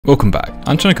Welcome back.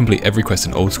 I'm trying to complete every quest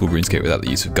in old school RuneScape without the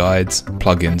use of guides,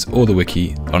 plugins, or the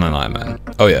wiki on an Iron Man.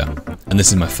 Oh yeah, and this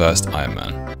is my first Iron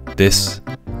Man. This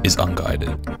is Unguided.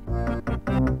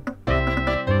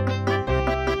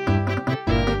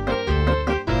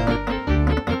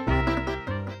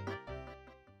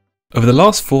 Over the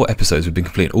last 4 episodes we've been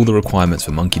completing all the requirements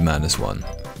for Monkey Madness 1.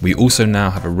 We also now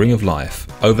have a Ring of Life,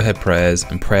 overhead prayers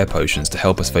and prayer potions to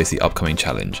help us face the upcoming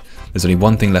challenge. There's only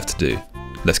one thing left to do.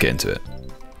 Let's get into it.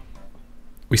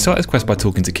 We start this quest by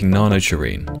talking to King Nano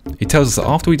Shireen. He tells us that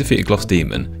after we defeated Gloff's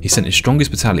demon, he sent his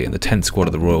strongest battalion, the 10th squad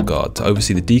of the Royal Guard, to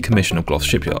oversee the decommission of Gloff's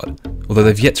shipyard, although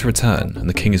they've yet to return and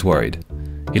the king is worried.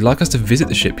 He'd like us to visit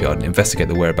the shipyard and investigate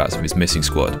the whereabouts of his missing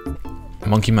squad.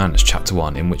 Monkey Madness Chapter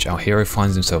 1, in which our hero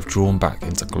finds himself drawn back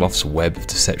into Gloff's web of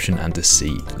deception and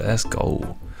deceit. Let's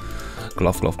go.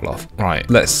 Gloff. Right,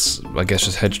 let's, I guess,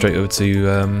 just head straight over to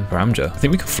Karamja. I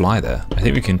think we can fly there. I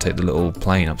think we can take the little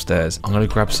plane upstairs. I'm going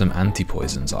to grab some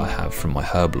anti-poisons I have from my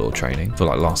herblore training. I feel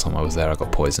like last time I was there I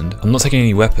got poisoned. I'm not taking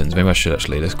any weapons. Maybe I should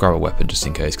actually. Let's grab a weapon just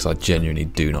in case, because I genuinely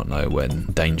do not know when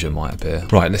danger might appear.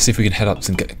 Right, let's see if we can head up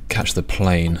and catch the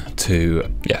plane to...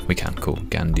 Yeah, we can. Cool.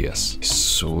 Gandius.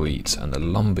 Sweet. And the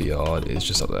lumberyard is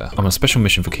just up there. I'm on a special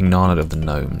mission for King Narnad of the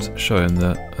Gnomes. Show him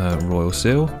the royal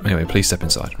seal. Anyway, please step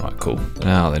inside. Right, cool.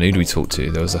 Now then, who do we talk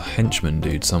to? There was a henchman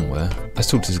dude somewhere. Let's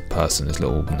talk to this person, this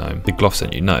little gnome. Did Gloff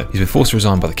send you? No. He's been forced to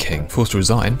resign by the king. Forced to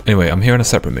resign? Anyway, I'm here on a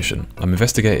separate mission. I'm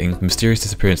investigating the mysterious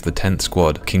disappearance of the 10th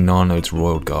squad, King Narnod's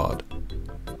Royal Guard.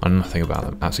 I know nothing about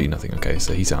them. Absolutely nothing. Okay,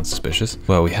 so he sounds suspicious.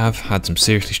 Well, we have had some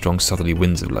seriously strong southerly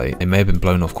winds of late. They may have been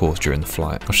blown off course during the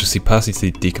flight. I shall see Percy to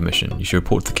the decommission. You should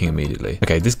report to the king immediately.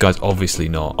 Okay, this guy's obviously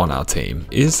not on our team.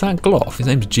 Is that Gloff? His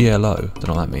name's GLO. Don't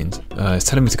know what that means. It's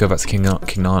telling me to go back to King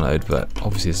Narnod, but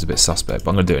obviously this is a bit suspect. But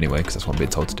I'm going to do it anyway, because that's what I'm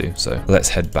being told to do. So let's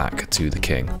head back to the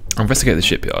king. I'll investigate the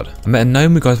shipyard. I met a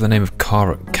gnome who goes by the name of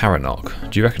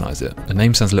Karanok. Do you recognise it? The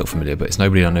name sounds a little familiar, but it's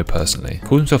nobody I know personally.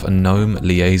 Calls himself a gnome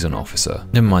liaison officer.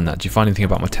 Never mind that. Do you find anything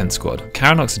about my 10th squad?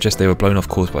 Karanok suggests they were blown off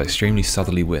course by extremely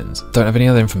southerly winds. Don't have any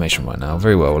other information right now.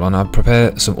 Very well. Well, I'll now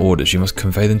prepare some orders. You must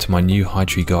convey them to my new High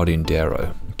Tree Guardian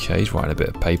Darrow. Okay, he's writing a bit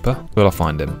of paper. Where'll I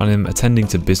find him? I'm attending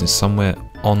to business somewhere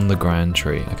on the Grand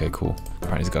Tree. Okay, cool.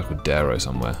 Apparently there's a guy called Darrow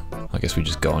somewhere. I guess we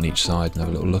just go on each side and have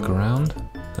a little look around.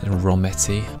 There's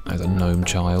Rometti. There's a gnome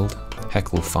child.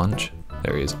 Heckle Funch.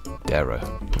 There he is. Darrow.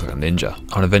 Looks like a ninja.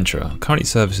 I'm an adventurer. Currently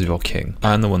service of your king.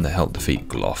 I am the one that helped defeat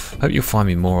Gloff. Hope you'll find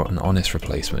me more an honest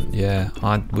replacement. Yeah,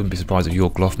 I wouldn't be surprised if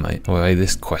you're Gloff, mate. The way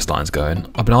this quest line's going.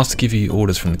 I've been asked to give you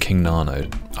orders from the King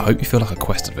Narnod. I hope you feel like a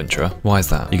quest adventurer. Why is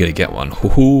that? You're gonna get one.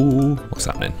 Hoo-hoo. What's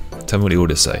happening? Tell me what the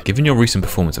orders say. Given your recent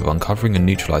performance of uncovering and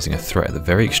neutralizing a threat at the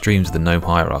very extremes of the gnome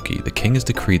hierarchy, the king has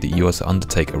decreed that you are to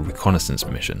undertake a reconnaissance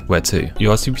mission. Where to?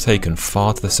 You are to be taken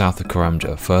far to the south of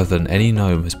Karamja, further than any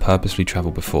gnome has purposely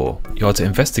travelled before. You are to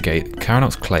investigate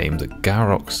Karanok's claim that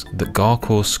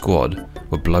Garkor's squad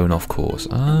were blown off course.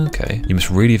 Okay. You must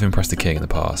really have impressed the king in the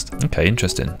past. Okay,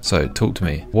 interesting. So, talk to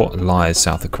me. What lies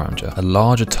south of Karamja? A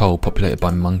large atoll populated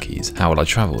by monkeys. How will I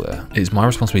travel there? It is my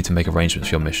responsibility to make arrangements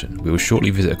for your mission. We will shortly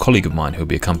visit a colleague of mine who will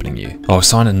be accompanying you. I'll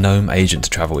assign a gnome agent to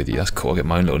travel with you. That's cool. I'll get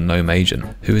my own little gnome agent.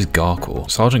 Who is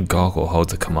Garkor? Sergeant Garkor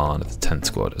holds the command of the 10th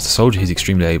squad. As a soldier, he's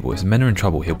extremely able. If the men are in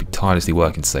trouble, he'll be tirelessly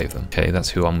working to save them. Okay, that's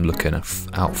who I'm looking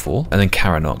out for. And then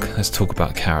Karanok. Let's talk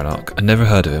about Karanok. I never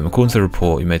heard of him. According to the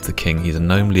report you made to the king, he's a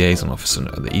gnome liaison officer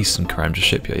at the Eastern Karamja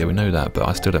shipyard. Yeah, we know that, but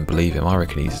I still don't believe him. I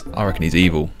reckon he's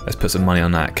evil. Let's put some money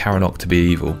on that. Karanok to be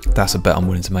evil. That's a bet I'm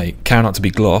willing to make. Karanok to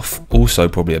be Gloff. Also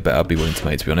probably a bet I'd be willing to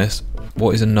make, to be honest.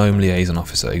 What is a gnome liaison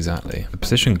officer exactly? The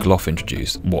position Gloff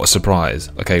introduced. What a surprise.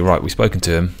 Okay, right, we've spoken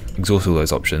to him, exhausted all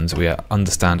those options, we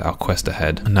understand our quest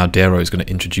ahead, and now Darrow is going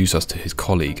to introduce us to his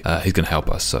colleague. He's going to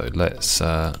help us, so let's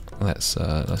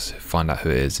find out who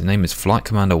it is. His name is Flight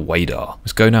Commander Wadar.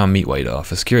 Let's go now and meet Wadar.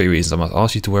 For security reasons, I must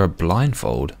ask you to wear a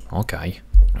blindfold. Okay.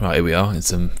 Right, here we are. It's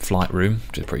some flight room,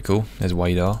 which is pretty cool. There's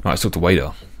Wadar. Right, let's talk to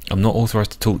Wadar. I'm not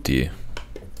authorized to talk to you.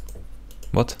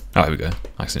 What? Oh, here we go.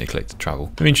 I accidentally clicked travel.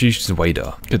 Let me introduce you to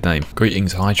Wadar. Good name.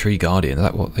 Greetings, High Tree Guardian. Is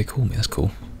that what they call me? That's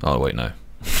cool. Oh, wait, no.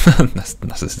 that's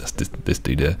this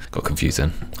dude here. Got confused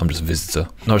then. I'm just a visitor.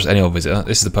 Not just any old visitor.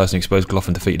 This is the person who exposed Gloff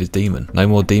and defeated his demon. No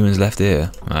more demons left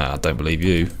here. I don't believe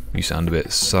you. You sound a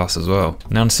bit sus as well.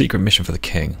 Now on a secret mission for the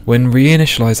king. When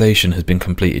reinitialization has been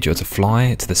completed, you are to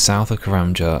fly to the south of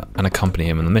Karamja and accompany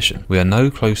him on the mission. We are no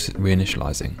close to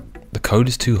reinitializing. The code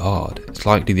is too hard. It's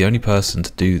likely the only person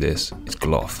to do this is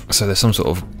Gloff. So there's some sort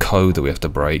of code that we have to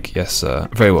break. Yes, sir.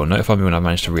 Very well. Notify me when I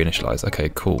manage to reinitialize.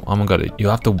 Okay, cool. I'm gonna go.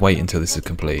 You'll have to wait until this is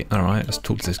complete. Alright, let's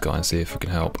talk to this guy and see if we can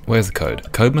help. Where's the code?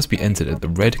 The code must be entered at the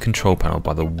red control panel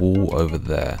by the wall over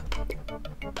there.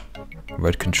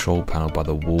 Red control panel by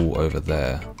the wall over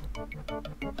there.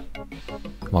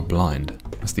 Am I blind?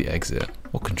 That's the exit.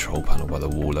 What control panel by the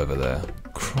wall over there?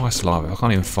 Christ alive, I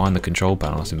can't even find the control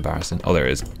panel. That's embarrassing. Oh, there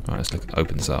it is. Alright, let's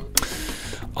open this up.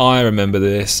 I remember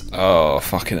this. Oh,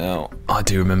 fucking hell. I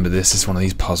do remember this. It's one of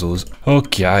these puzzles.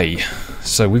 Okay.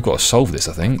 So we've got to solve this,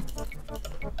 I think.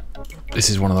 This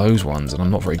is one of those ones, and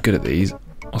I'm not very good at these.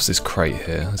 What's this crate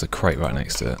here? There's a crate right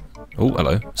next to it. Oh,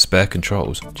 hello. Spare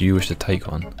controls. Do you wish to take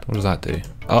one? What does that do?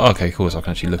 Oh, okay, cool. So I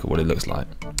can actually look at what it looks like.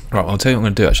 Right, well, I'll tell you what I'm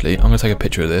going to do, actually. I'm going to take a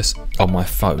picture of this on my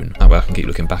phone. That way I can keep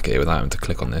looking back at it without having to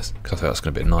click on this. Because I think that's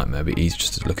going to be a nightmare. It'd be easy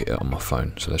just to look at it on my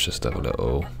phone. So let's just have a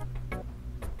little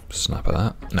snap of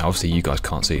that. Now, obviously, you guys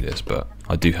can't see this, but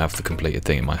I do have the completed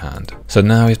thing in my hand. So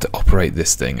now we have to operate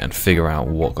this thing and figure out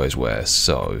what goes where.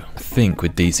 So I think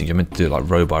with these things, you're meant to do it like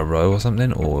row by row or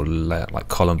something, or like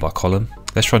column by column.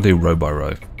 Let's try and do row by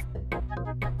row.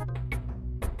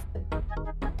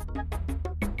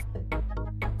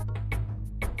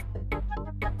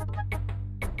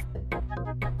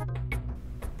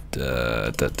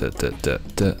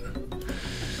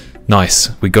 Nice,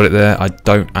 we got it there. I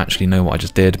don't actually know what I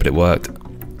just did, but it worked.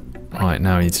 Right,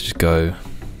 now I need to just go.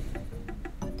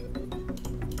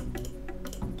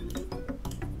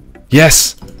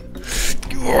 Yes!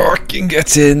 Oh, I can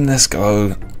get in, let's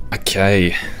go.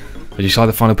 Okay. As you slide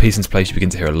the final piece into place, you begin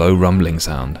to hear a low rumbling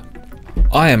sound.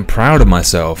 I am proud of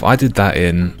myself. I did that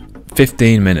in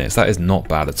 15 minutes. That is not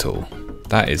bad at all.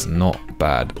 That is not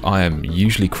bad. I am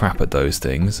usually crap at those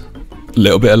things. A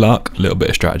little bit of luck, a little bit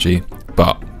of strategy,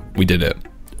 but we did it.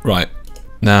 Right,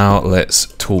 now let's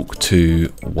talk to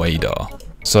Wadar.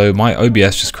 So my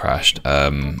OBS just crashed.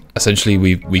 Essentially,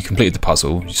 we completed the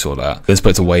puzzle. You saw that. Then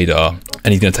spoke to Wadar,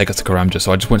 and he's going to take us to Karamja.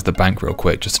 So I just went to the bank real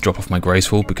quick just to drop off my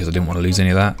graceful because I didn't want to lose any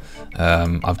of that.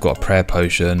 I've got a prayer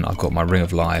potion. I've got my ring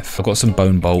of life. I've got some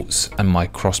bone bolts and my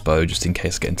crossbow just in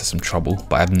case I get into some trouble.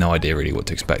 But I have no idea really what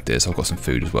to expect here. So I've got some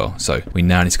food as well. So we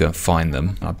now need to go and find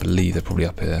them. I believe they're probably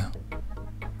up here.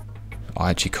 I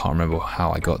actually can't remember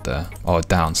how I got there. Oh,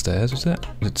 downstairs was it?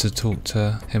 Was it to talk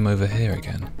to him over here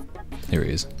again? Here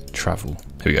he is. Travel.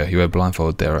 Here we go. You wear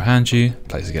blindfold, there I hand you.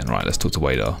 Place again. Right, let's talk to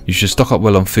Wadar. You should stock up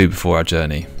well on food before our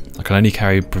journey. I can only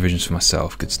carry provisions for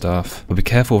myself. Good stuff. But be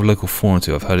careful of local fauna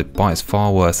too. I've heard it bites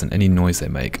far worse than any noise they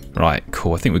make. Right,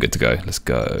 cool. I think we're good to go. Let's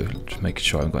go. Just making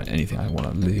sure I haven't got anything I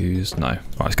want to lose. No. Right,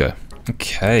 let's go.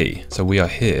 Okay. So we are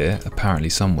here, apparently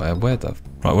somewhere. Where the...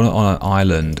 Right, we're on an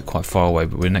island quite far away,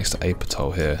 but we're next to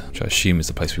Apatoll here, which I assume is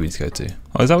the place we need to go to.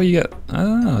 Oh, is that where you get...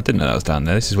 Oh, I didn't know that was down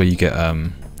there. This is where you get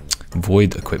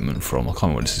void equipment from. I can't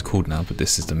remember what this is called now, but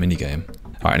this is the minigame.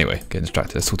 Alright, anyway, getting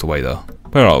distracted. Let's talk to Wadar.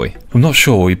 Where are we? I'm not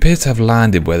sure. We appear to have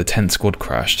landed where the 10th squad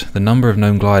crashed. The number of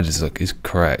known gliders is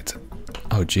correct.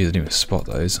 Oh, geez, I didn't even spot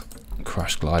those.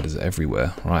 Crashed gliders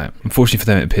everywhere. Right. Unfortunately for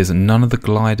them, it appears that none of the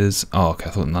gliders... Oh, okay,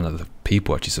 I thought none of the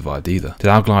people actually survived either. Did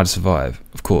our glider survive?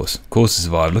 Of course. Of course it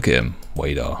survived. Look at him.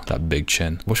 Wadar. That big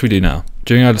chin. What should we do now?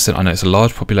 During our descent, I know it's a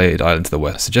large populated island to the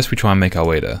west. Suggest we try and make our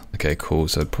way there. Okay, cool.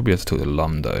 So probably have to talk to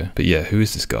Lumdo. But yeah, who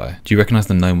is this guy? Do you recognise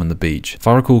the gnome on the beach? If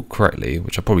I recall correctly,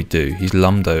 which I probably do, he's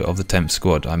Lumdo of the 10th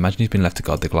squad. I imagine he's been left to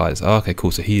guard the gliders. Oh, okay,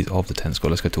 cool. So he's of the 10th squad.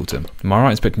 Let's go talk to him. Am I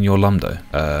right expecting you're Lumdo?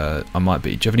 I might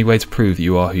be. Do you have any way to prove that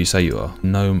you are who you say you are?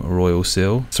 Gnome Royal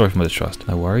Seal. Sorry for my distrust.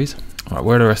 No worries. Alright,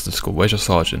 where are the rest of the squad? Where's your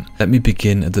sergeant? Let me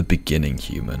begin at the beginning,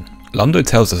 human. Lumdo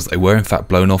tells us that they were in fact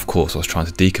blown off course whilst trying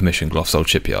to decommission Gloff's old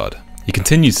shipyard. He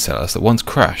continues to tell us that once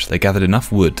crashed, they gathered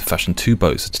enough wood to fashion 2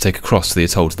 boats to take across to the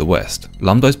atoll to the west.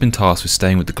 Lumdo's been tasked with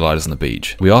staying with the gliders on the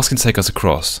beach. We ask him to take us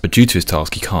across, but due to his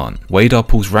task he can't. Wadar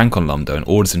pulls rank on Lumdo and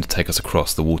orders him to take us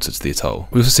across the water to the atoll.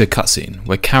 We also see a cutscene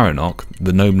where Karanok,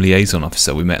 the gnome liaison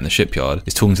officer we met in the shipyard,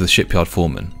 is talking to the shipyard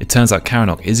foreman. It turns out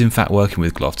Karanok is in fact working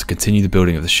with Gloff to continue the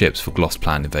building of the ships for Gloff's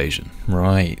planned invasion.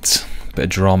 Right, bit of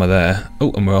drama there.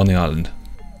 Oh, and we're on the island.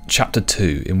 Chapter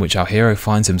 2, in which our hero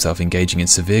finds himself engaging in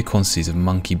severe quantities of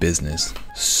monkey business.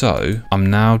 So, I'm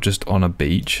now just on a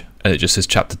beach, and it just says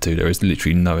Chapter 2, there is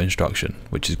literally no instruction,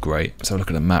 which is great. Let's have a look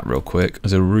at the map real quick.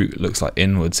 There's a route that looks like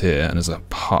inwards here, and there's a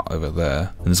hut over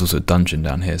there, and there's also a dungeon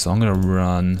down here, so I'm going to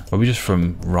run, probably just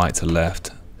from right to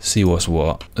left, see what's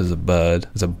what. There's a bird,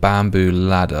 there's a bamboo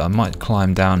ladder. I might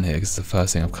climb down here, because it's the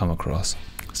first thing I've come across.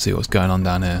 See what's going on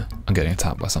down here. I'm getting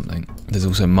attacked by something. There's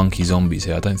also monkey zombies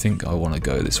here. I don't think I want to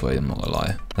go this way, I'm not gonna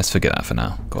lie. Let's forget that for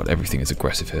now. God, everything is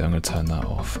aggressive here. I'm gonna turn that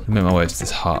off. I'll make my way to this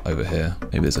hut over here.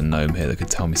 Maybe there's a gnome here that could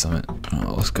tell me something.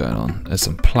 Oh, what's going on? There's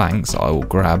some planks that I will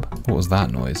grab. What was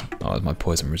that noise? Oh, it's my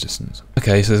poison resistance.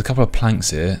 Okay, so there's a couple of planks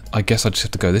here. I guess I just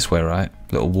have to go this way, right?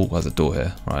 Little walk, there's a door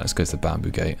here. Right, let's go to the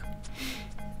bamboo gate.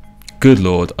 Good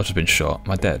lord, I've just been shot.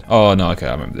 Am I dead? Oh no, okay,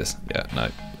 I remember this. Yeah, no.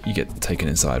 you get taken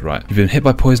inside, right? You've been hit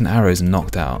by poison arrows and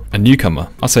knocked out. A newcomer.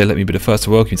 I'd say let me be the first to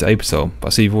welcome you to Apatol, but I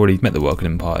see you've already met the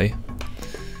welcoming party.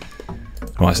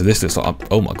 Right, so this looks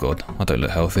like, oh my god, I don't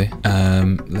look healthy.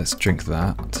 Let's drink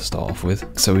that to start off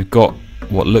with. So we've got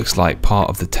what looks like part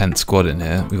of the 10th squad in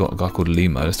here. We've got a guy called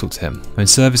Limo, let's talk to him. I'm in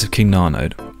service of King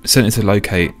Narnode. Sent in to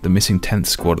locate the missing 10th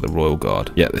squad of the Royal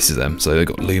Guard. Yeah, this is them. So they've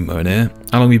got Lumo in here.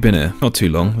 How long have you been here? Not too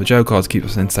long. The jail guards keep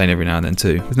us insane every now and then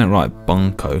too. Isn't that right?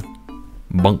 Bunkdo.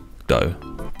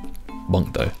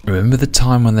 Remember the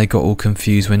time when they got all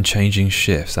confused when changing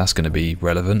shifts? That's going to be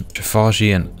relevant.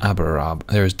 Trafaji and Abarab.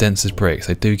 They're as dense as bricks.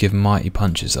 They do give mighty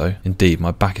punches though. Indeed,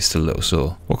 my back is still a little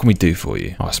sore. What can we do for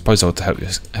you? Oh, I suppose I ought to help you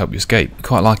escape.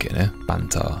 Quite like it in here.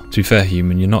 Banter. To be fair,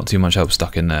 human, you're not too much help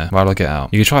stuck in there. Why'd I get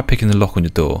out? You can try picking the lock on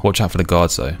your door. Watch out for the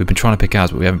guards though. We've been trying to pick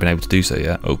ours, but we haven't been able to do so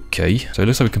yet. Okay. So it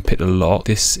looks like we can pick the lock.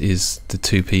 This is the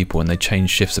 2 people and they change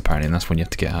shifts apparently, and that's when you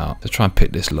have to get out. Let's try and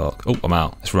pick this lock. Oh, I'm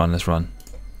out. Let's run.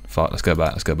 Fuck, let's go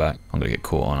back. I'm gonna get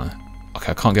caught, aren't I?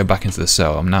 Okay, I can't get back into the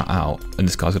cell. I'm now out, and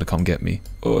this guy's gonna come get me.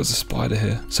 Oh, there's a spider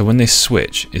here. So when this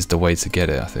switch is the way to get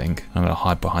it, I think. I'm gonna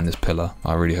hide behind this pillar.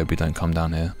 I really hope he don't come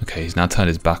down here. Okay, he's now turned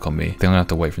his back on me. I think I'm gonna have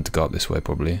to wait for him to go up this way,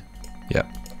 probably.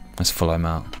 Yep. Let's follow him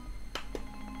out.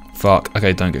 Fuck.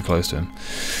 Okay, don't get close to him.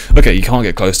 Okay, you can't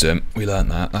get close to him. We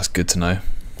learned that. That's good to know.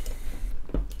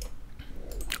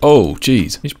 Oh,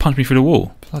 jeez. He just punched me through the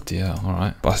wall. Bloody hell,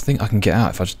 alright. But I think I can get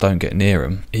out if I just don't get near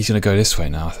him. He's going to go this way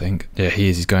now, I think. Yeah, he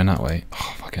is. He's going that way.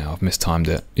 Oh, fucking hell. I've mistimed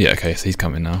it. Yeah, okay, so he's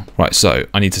coming now. Right, so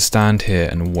I need to stand here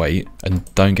and wait and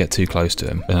don't get too close to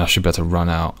him. Then I should be able to run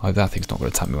out. Oh, that thing's not going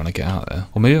to attack me when I get out there.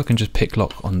 Or maybe I can just pick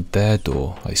lock on their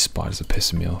door. Oh, these spiders are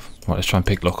pissing me off. Right, let's try and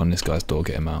pick lock on this guy's door,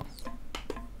 get him out.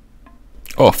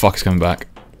 Oh, fuck, he's coming back.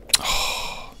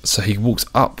 So he walks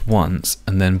up once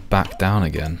and then back down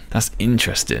again. That's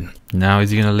interesting. Now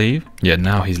is he going to leave? Yeah,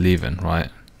 now he's leaving.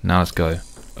 Right. Now let's go.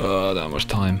 Oh, that much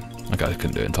time. Okay, I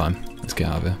couldn't do it in time. Let's get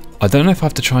out of here. I don't know if I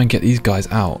have to try and get these guys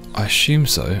out. I assume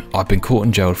so. I've been caught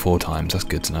and jailed 4 times. That's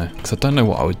good to know. Because I don't know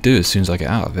what I would do as soon as I get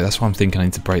out of it. That's why I'm thinking I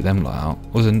need to break them lot out.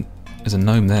 There's a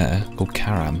gnome there called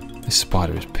Karam. This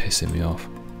spider is pissing me off.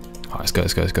 Alright,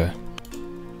 let's go.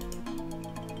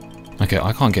 Okay,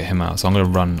 I can't get him out, so I'm going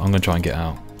to run. I'm going to try and get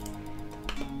out.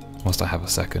 Whilst I have a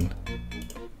second.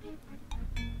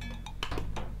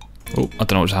 Oh, I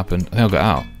don't know what's happened. I think I got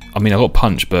out. I mean, I got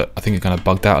punched, but I think it kind of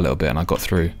bugged out a little bit and I got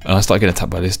through. And I started getting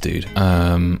attacked by this dude.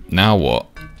 Now what?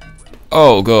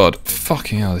 Oh, God.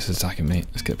 Fucking hell, this is attacking me.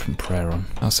 Let's get some prayer on.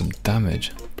 That's some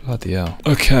damage. Bloody hell.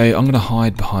 Okay, I'm going to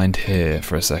hide behind here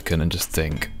for a second and just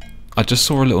think. I just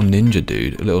saw a little ninja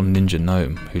dude, a little ninja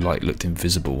gnome who like looked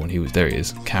invisible when he was, there he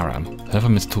is, Karam. I don't know if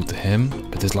I'm meant to talk to him,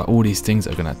 but there's like all these things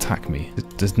that are going to attack me.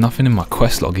 There's nothing in my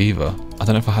quest log either. I don't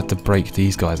know if I had to break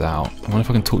these guys out. I wonder if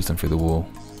I can talk to them through the wall.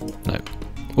 No.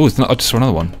 Oh, I just saw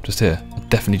another one, just here. I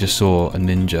definitely just saw a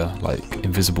ninja, like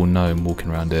invisible gnome walking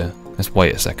around here. Let's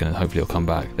wait a second and hopefully he'll come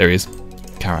back. There he is.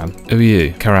 Karam. Who are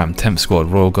you? Karam, 10th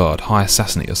Squad, Royal Guard, High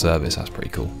Assassin at your service. That's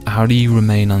pretty cool. How do you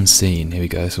remain unseen? Here we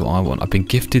go, this is what I want. I've been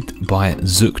gifted by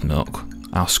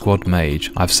Zuknok, our squad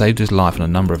mage. I've saved his life on a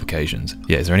number of occasions.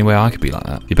 Yeah, is there any way I could be like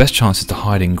that? Your best chance is to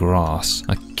hide in grass.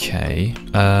 Okay.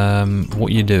 What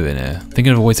are you doing here?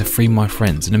 Thinking of a way to free my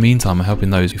friends. In the meantime, I'm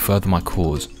helping those who further my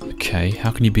cause. Okay, how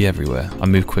can you be everywhere? I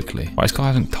move quickly. Right, this guy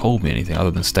hasn't told me anything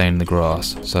other than stay in the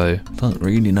grass, so I don't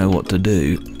really know what to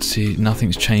do. See,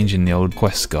 nothing's changed in the old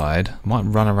quest guide. I might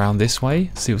run around this way,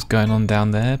 see what's going on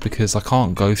down there, because I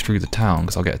can't go through the town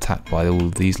because I'll get attacked by all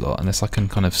of these lot, unless I can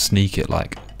kind of sneak it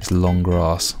like this long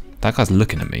grass. That guy's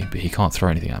looking at me, but he can't throw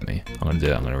anything at me. I'm going to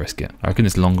do it, I'm going to risk it. I reckon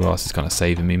this long grass is kind of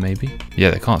saving me, maybe?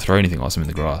 Yeah, they can't throw anything whilst I'm in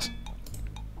the grass.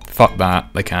 Fuck that,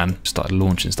 they can. Started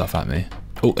launching stuff at me.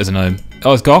 Oh, there's a gnome.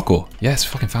 Oh, it's Garkor. Yes,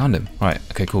 fucking found him. Right,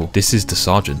 okay, cool. This is the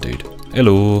sergeant dude.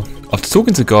 Hello. After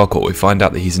talking to Garkor, we find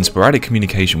out that he's in sporadic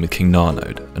communication with King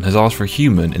Narnode and has asked for a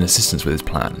human in assistance with his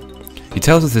plan. He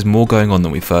tells us there's more going on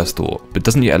than we first thought, but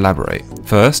doesn't yet elaborate.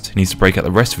 First, he needs to break out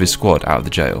the rest of his squad out of the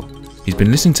jail. He's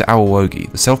been listening to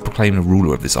Awawogi, the self-proclaimed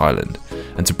ruler of this island,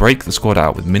 and to break the squad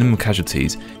out with minimum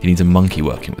casualties, he needs a monkey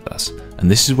working with us, and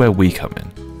this is where we come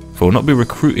in. For we'll not be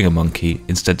recruiting a monkey,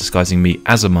 instead disguising me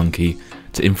as a monkey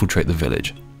to infiltrate the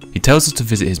village. He tells us to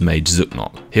visit his mage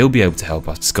Zuknok. He'll be able to help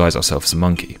us disguise ourselves as a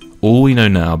monkey. All we know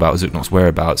now about Zuknok's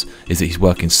whereabouts is that he's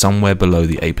working somewhere below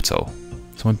the Apatol.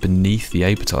 Somewhere beneath the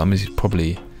Apatol. I mean, he's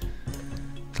probably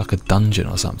like a dungeon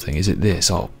or something. Is it this?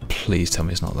 Oh, please tell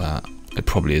me it's not that. It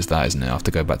probably is that, isn't it? I have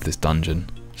to go back to this dungeon.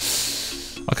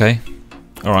 Okay.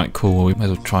 Alright, cool. We may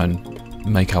as well try and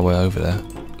make our way over there.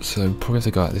 So, probably have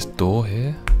to go out this door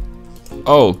here.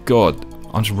 Oh, God.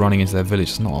 I'm just running into their village.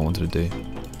 That's not what I wanted to do.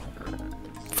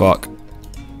 Fuck.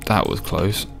 That was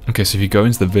close. Okay, so if you go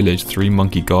into the village, 3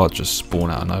 monkey guards just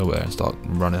spawn out of nowhere and start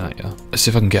running at you. Let's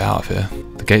see if I can get out of here.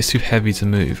 The gate's too heavy to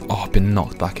move. Oh, I've been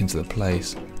knocked back into the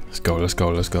place. Let's go, let's go,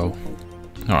 let's go.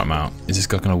 Alright, I'm out. Is this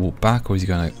guy going to walk back or is he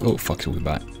going to... Oh, fuck, he's walking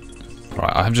back.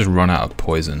 Alright, I have just run out of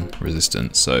poison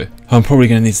resistance, so I'm probably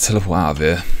going to need to teleport out of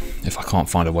here if I can't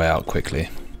find a way out quickly.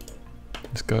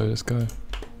 Let's go, let's go.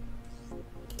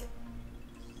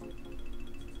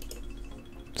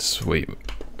 Sweet,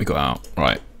 we got out.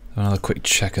 Right, another quick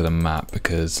check of the map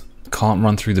because I can't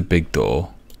run through the big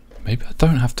door. Maybe I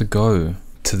don't have to go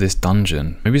to this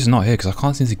dungeon. Maybe it's not here because I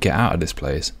can't seem to get out of this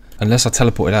place. Unless I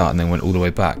teleported out and then went all the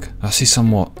way back. I see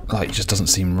somewhat, like, it just doesn't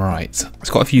seem right. There's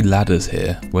quite a few ladders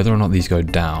here. Whether or not these go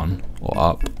down or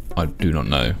up, I do not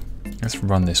know. Let's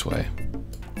run this way.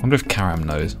 I wonder if Karam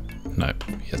knows. No,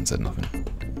 he hasn't said nothing.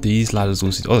 These ladders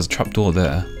also... Oh, there's a trapdoor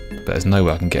there. But there's no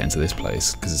way I can get into this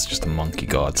place because it's just a monkey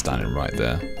guard standing right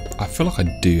there. I feel like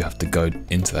I do have to go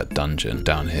into that dungeon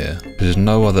down here. There's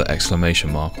no other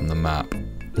exclamation mark on the map.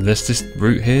 There's this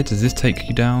route here. Does this take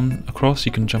you down across?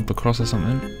 You can jump across or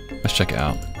something? Let's check it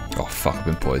out. Oh fuck, I've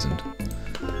been poisoned.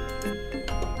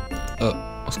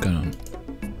 What's going on?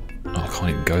 Oh, I can't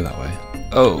even go that way.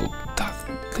 Oh, that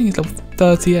thing is level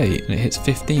 38 and it hits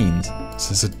 15s. So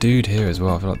there's a dude here as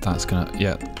well. I feel like that's gonna,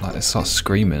 yeah, like it starts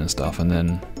screaming and stuff and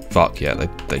then, fuck yeah,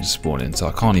 they just spawn in. So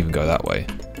I can't even go that way.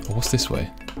 Oh, what's this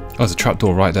way? Oh, there's a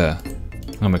trapdoor right there.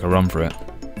 I'm gonna make a run for it.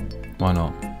 Why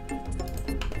not?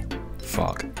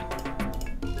 Fuck.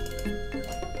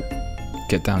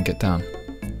 Get down, get down.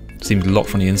 Seems locked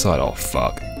from the inside. Oh,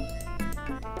 fuck.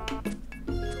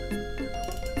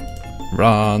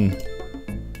 Run.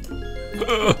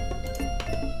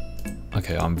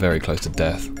 Okay, I'm very close to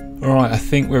death. Alright, I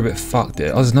think we're a bit fucked here.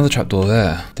 Oh, there's another trapdoor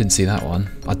there. Didn't see that one.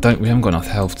 We haven't got enough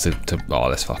health to... Oh,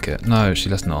 let's fuck it. No,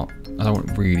 actually, let's not. I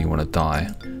don't really want to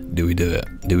die. Do we do it?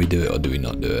 Do we do it or do we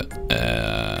not do it?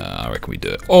 I reckon we do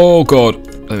it. Oh, God. I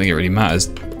don't think it really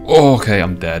matters. Oh, okay,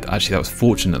 I'm dead. Actually, that was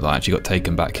fortunate that I actually got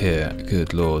taken back here.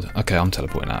 Good lord. Okay, I'm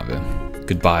teleporting out of here.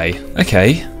 Goodbye.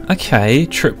 Okay,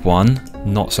 trip 1,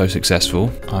 not so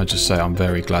successful. I'll just say I'm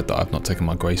very glad that I've not taken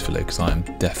my gracefully because I am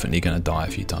definitely going to die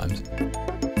a few times.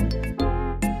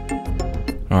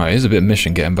 Alright, here's a bit of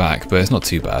mission getting back, but it's not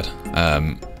too bad.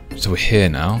 So we're here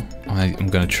now. I am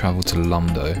going to travel to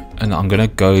Lumdo and I'm going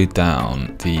to go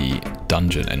down the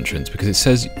dungeon entrance because it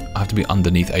says I have to be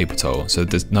underneath Apatol, so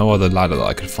there's no other ladder that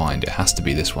I could find. It has to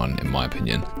be this one, in my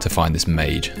opinion, to find this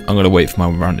mage. I'm going to wait for my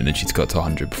round energy to go to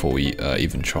 100 before we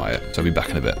even try it, so I'll be back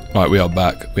in a bit. Right, we are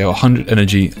back. We have 100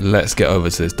 energy. Let's get over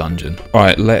to this dungeon.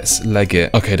 Alright, let's leg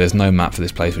it. Okay, there's no map for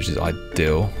this place, which is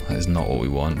ideal. That is not what we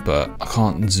want, but I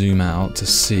can't zoom out to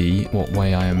see what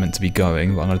way I am meant to be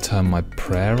going, but I'm going to turn my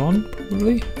prayer on,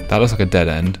 probably. That looks like a dead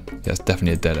end. Yeah, it's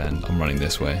definitely a dead end. I'm running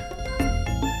this way.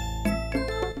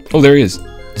 Oh, there he is.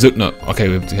 Zukna. Okay,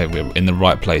 we're in the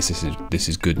right place. This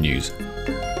is good news.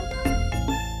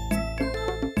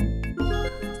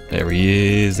 There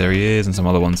he is, and some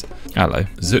other ones. Hello.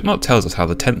 Zuknot tells us how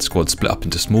the 10th squad split up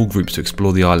into small groups to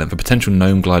explore the island for potential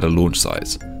gnome glider launch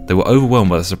sites. They were overwhelmed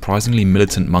by the surprisingly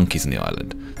militant monkeys on the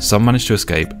island. Some managed to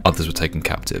escape, others were taken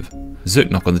captive.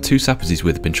 Zuknok and the 2 sappers he's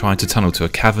with have been trying to tunnel to a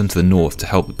cavern to the north to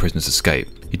help the prisoners escape.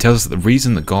 He tells us that the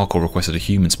reason that Garkor requested a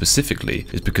human specifically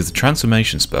is because the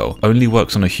transformation spell only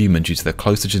works on a human due to their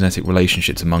closer genetic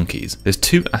relationship to monkeys. There's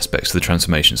 2 aspects to the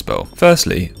transformation spell.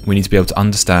 Firstly, we need to be able to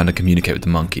understand and communicate with the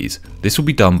monkeys. This will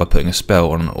be done by putting a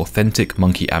spell on an authentic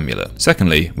monkey amulet.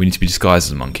 Secondly, we need to be disguised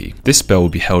as a monkey. This spell will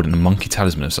be held in a monkey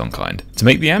talisman of some kind. To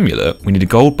make the amulet, we need a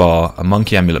gold bar, a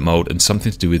monkey amulet mold, and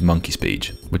something to do with monkey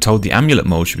speech. We're told the amulet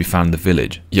mold should be found in the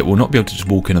village, yet we'll not be able to just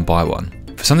walk in and buy one.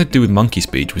 For something to do with monkey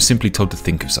speech, we're simply told to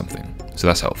think of something, so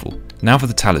that's helpful. Now for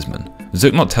the talisman.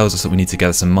 Zuknot tells us that we need to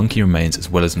gather some monkey remains as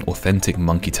well as an authentic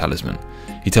monkey talisman.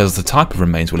 He tells us the type of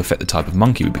remains will affect the type of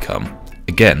monkey we become.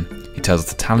 Again, he tells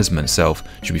us the talisman itself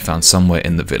should be found somewhere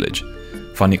in the village.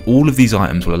 Finding all of these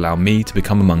items will allow me to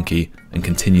become a monkey and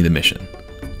continue the mission.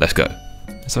 Let's go.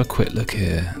 Let's have a quick look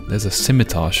here. There's a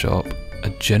scimitar shop,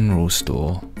 a general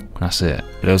store. That's it.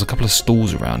 But there was a couple of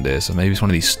stalls around here, so maybe it's one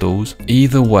of these stalls.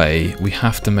 Either way, we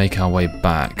have to make our way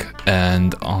back,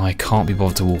 and I can't be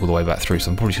bothered to walk all the way back through, so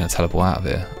I'm probably just going to teleport out of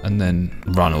here and then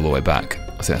run all the way back.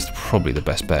 I think that's probably the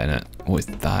best bet in it. What is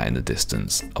that in the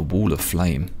distance? A wall of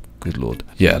flame. Good lord.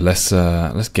 Yeah, let's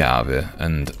get out of here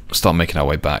and start making our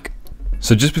way back.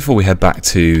 So just before we head back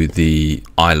to the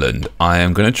island, I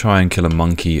am going to try and kill a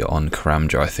monkey on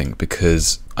Karamja, I think,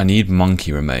 because I need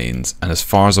monkey remains, and as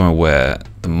far as I'm aware,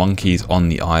 the monkeys on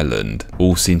the island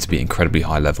all seem to be incredibly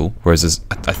high level, whereas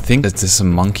I think there's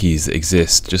some monkeys that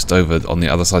exist just over on the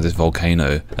other side of this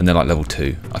volcano, and they're like level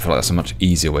 2. I feel like that's a much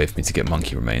easier way for me to get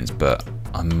monkey remains, but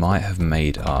I might have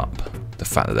made up the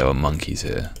fact that there were monkeys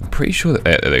here. I'm pretty sure that,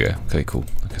 there they go. Okay, cool,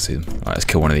 I can see them. All right, let's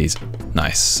kill one of these.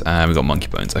 Nice, and we got monkey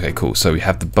bones. Okay, cool, so we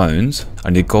have the bones. I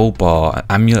need a gold bar, an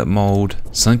amulet mold,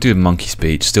 something to do with monkey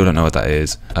speech, still don't know what that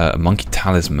is. A monkey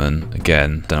talisman,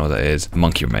 again, don't know what that is.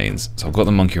 Monkey remains. So I've got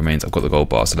the monkey remains, I've got the gold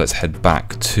bar, so let's head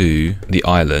back to the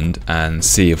island and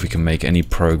see if we can make any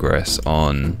progress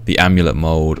on the amulet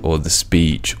mold or the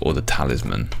speech or the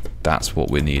talisman. That's what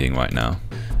we're needing right now.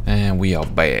 And we are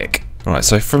back. Alright,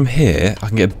 so from here, I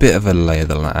can get a bit of a lay of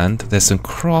the land. There's some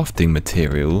crafting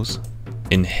materials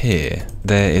in here.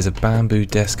 There is a bamboo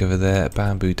desk over there, a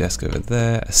bamboo desk over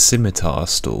there, a scimitar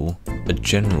stool, a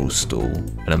general stool,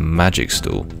 and a magic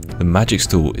stool. The magic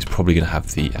stool is probably going to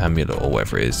have the amulet or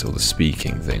whatever it is, or the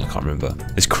speaking thing, I can't remember.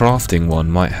 This crafting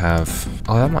one might have...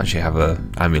 oh, that might actually have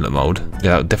an amulet mold.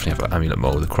 Yeah, that would definitely have an amulet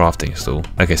mold, the crafting stool.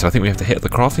 Okay, so I think we have to hit the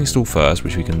crafting stool first,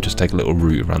 which we can just take a little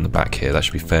route around the back here. That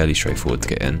should be fairly straightforward to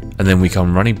get in. And then we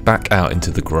come running back out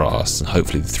into the grass, and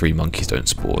hopefully the 3 monkeys don't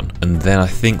spawn. And then I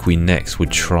think we next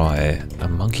would try a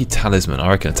monkey talisman. I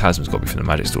reckon a talisman's got to be from the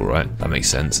magic stool, right? That makes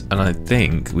sense. And I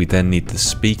think we then need the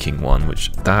speaking one,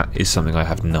 which that is something I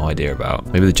have no idea about.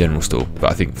 Maybe the general stool.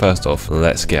 But I think first off,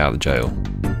 let's get out of the jail.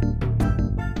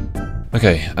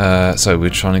 Okay, so we're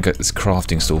trying to get this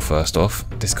crafting stool first off.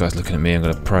 This guy's looking at me. I'm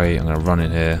going to pray. I'm going to run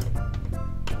in here.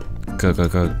 Go, go,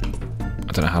 go.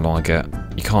 I don't know how long I get.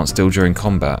 You can't steal during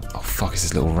combat. Oh, fuck, it's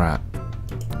this little rat.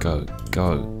 Go,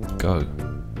 go, go.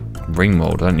 Ring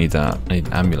mold, I don't need that. I need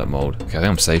an amulet mold. Okay, I think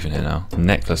I'm safe in here now.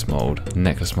 Necklace mold.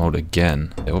 Necklace mold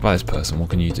again. Yeah, what about this person? What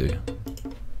can you do?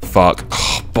 Fuck.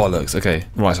 Oh, bollocks. Okay.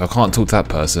 Right, so I can't talk to that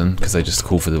person because they just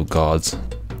call for the guards.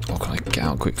 Oh, can I get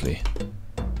out quickly?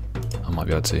 I might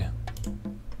be able to.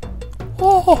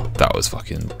 Oh, that was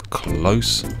fucking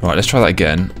close. Right, let's try that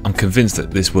again. I'm convinced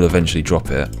that this will eventually drop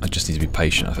it. I just need to be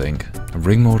patient, I think. A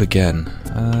ring mold again.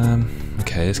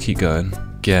 Okay, let's keep going.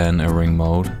 Again, a ring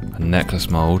mold, a necklace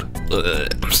mold. Ugh,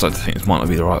 I'm starting to think this might not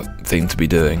be the right thing to be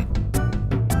doing.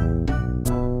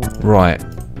 Right,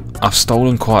 I've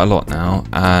stolen quite a lot now,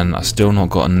 and I've still not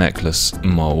got a necklace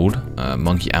mold,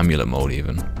 monkey amulet mold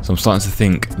even. So I'm starting to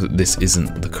think that this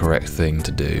isn't the correct thing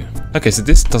to do. Okay, so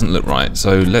this doesn't look right,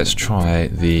 so let's try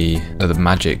the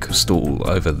magic stool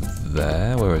over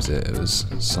there. Where is it? It was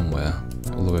somewhere.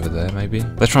 All the way over there, maybe?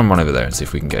 Let's try and run over there and see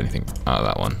if we can get anything out of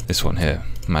that one. This one here.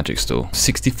 Magic store.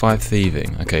 65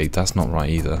 thieving. Okay, that's not right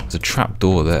either. There's a trap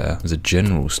door there. There's a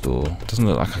general store. Doesn't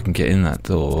look like I can get in that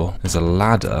door. There's a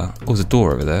ladder. Oh, there's a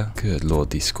door over there. Good lord,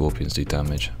 these scorpions do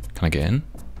damage. Can I get in?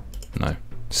 No.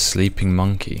 Sleeping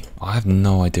monkey. I have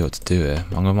no idea what to do here.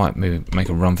 I might maybe make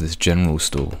a run for this general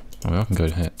store. I mean, I can go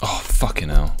here. Oh, fucking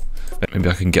hell. Maybe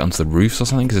I can get onto the roofs or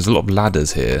something, because there's a lot of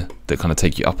ladders here that kind of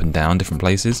take you up and down different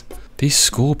places. These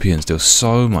scorpions deal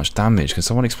so much damage. Can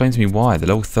someone explain to me why? They're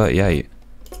level 38.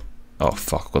 Oh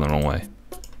fuck, I've gone the wrong way.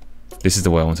 This is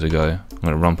the way I wanted to go. I'm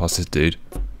going to run past this dude.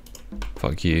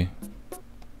 Fuck you.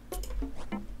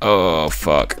 Oh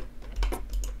fuck.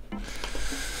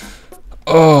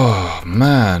 Oh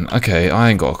man. Okay, I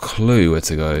ain't got a clue where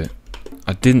to go.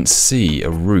 I didn't see a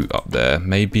route up there.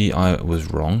 Maybe I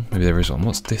was wrong. Maybe there is one.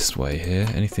 What's this way here?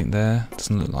 Anything there?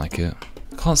 Doesn't look like it.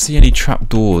 I can't see any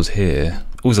trapdoors here.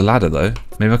 Oh, there's a ladder though.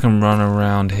 Maybe I can run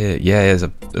around here. Yeah, there's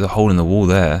a hole in the wall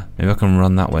there. Maybe I can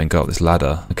run that way and go up this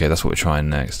ladder. Okay, that's what we're trying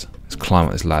next. Let's climb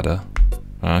up this ladder.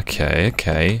 Okay,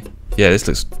 okay. Yeah, this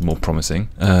looks more promising.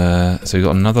 So we've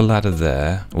got another ladder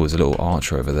there. Oh, there's a little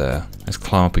archer over there. Let's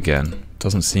climb up again.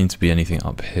 Doesn't seem to be anything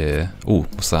up here. Oh,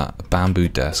 what's that? A bamboo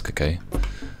desk. Okay,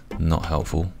 not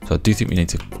helpful. So I do think we need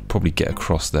to probably get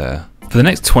across there. For the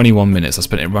next 21 minutes, I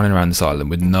spent it running around this island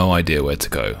with no idea where to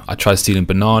go. I tried stealing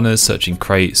bananas, searching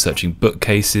crates, searching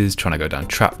bookcases, trying to go down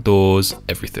trapdoors,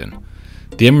 everything.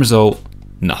 The end result,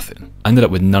 nothing. I ended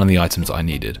up with none of the items that I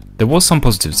needed. There was some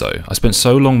positives though. I spent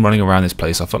so long running around this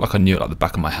place I felt like I knew it like the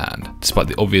back of my hand, despite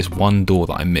the obvious one door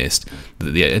that I missed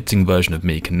that the editing version of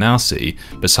me can now see,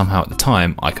 but somehow at the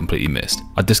time I completely missed.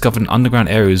 I discovered an underground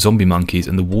area with zombie monkeys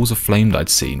and the walls of flame that I'd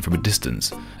seen from a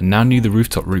distance, and now knew the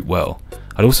rooftop route well.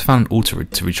 I'd also found an altar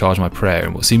to recharge my prayer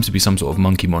in what seems to be some sort of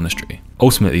monkey monastery.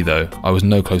 Ultimately though, I was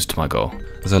no closer to my goal.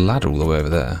 There's a ladder all the way over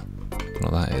there. I don't know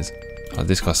what that is. Oh,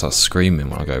 this guy starts screaming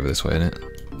when I go over this way, innit?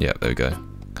 Yeah, there we go.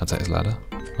 Can I take this ladder?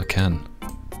 I can.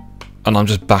 And I'm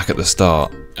just back at the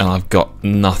start, and I've got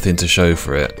nothing to show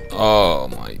for it. Oh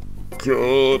my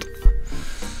god.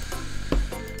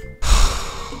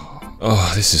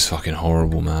 Oh, this is fucking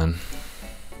horrible, man.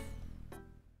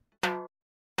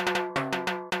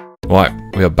 Right,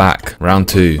 we are back. Round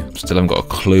 2. Still haven't got a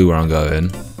clue where I'm going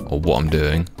or what I'm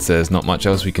doing. So there's not much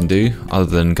else we can do other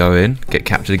than go in, get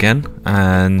captured again,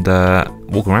 and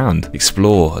walk around,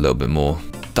 explore a little bit more.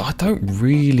 I don't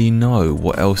really know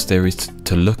what else there is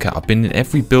to look at. I've been in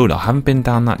every build. I haven't been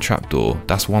down that trapdoor.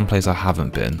 That's one place I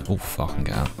haven't been. Oh, fucking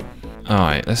get out.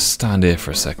 Alright, let's stand here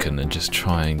for a second and just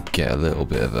try and get a little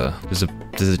bit of a... There's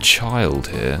a child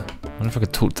here. I wonder if I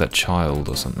could talk to that child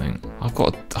or something.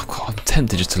 I'm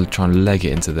tempted just to try and leg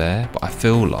it into there, but I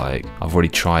feel like I've already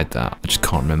tried that. I just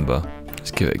can't remember.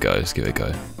 Let's give it a go, let's give it a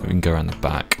go. We can go around the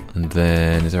back. And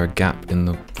then, is there a gap in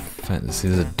the fence? See,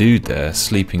 there's a dude there,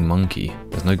 sleeping monkey.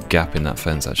 There's no gap in that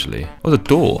fence, actually. Oh, there's a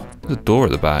door. There's a door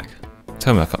at the back.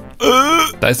 Tell me I can't...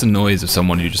 That is the noise of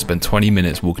someone who just spent 20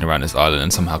 minutes walking around this island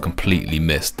and somehow completely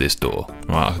missed this door.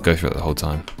 Right, I could go through it the whole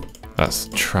time. That's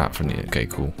a trap from the... Okay,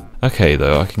 cool. Okay,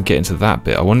 though, I can get into that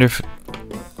bit. I wonder if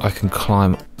I can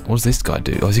climb... What does this guy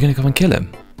do? Oh, is he going to come and kill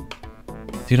him?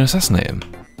 Is he going to assassinate him?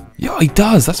 Yeah, he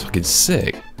does! That's fucking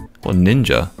sick. What a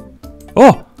ninja.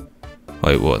 Oh!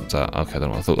 Wait, what's that? Okay, I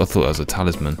don't know. I thought that was a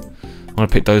talisman. I'm going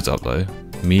to pick those up, though.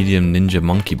 Medium ninja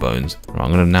monkey bones. Right,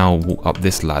 I'm going to now walk up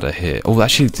this ladder here. Oh,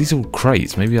 actually, these are all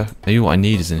crates. Maybe what I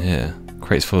need is in here.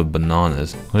 Crates full of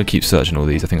bananas. I'm going to keep searching all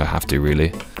these. I think I have to, really.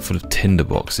 Full of tinder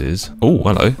boxes. Oh,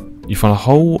 hello. You find a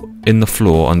hole in the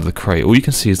floor under the crate. All you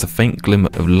can see is the faint glimmer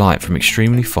of light from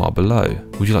extremely far below.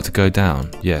 Would you like to go down?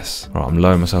 Yes. Right, I'm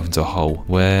lowering myself into a hole.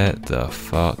 Where the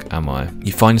fuck am I?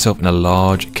 You find yourself in a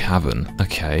large cavern.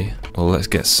 Okay. Well, let's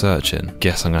get searching.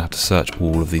 Guess I'm going to have to search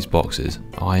all of these boxes.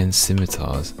 Iron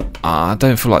scimitars. I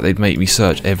don't feel like they'd make me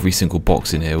search every single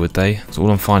box in here, would they? So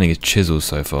all I'm finding is chisels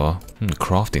so far.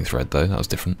 Crafting thread, though. That was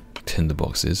different. Tinder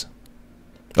boxes.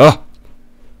 Ah!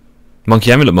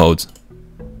 Monkey amulet molds.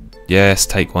 Yes,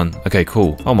 take one. Okay,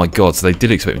 cool. Oh my god, so they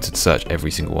did expect me to search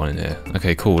every single one in here.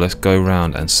 Okay, cool. Let's go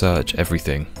around and search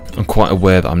everything. I'm quite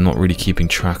aware that I'm not really keeping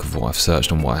track of what I've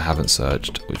searched and what I haven't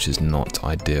searched, which is not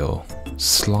ideal.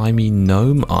 Slimy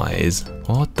gnome eyes?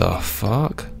 What the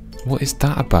fuck? What is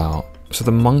that about? So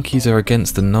the monkeys are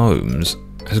against the gnomes?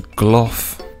 Has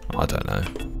Gloff... I don't know.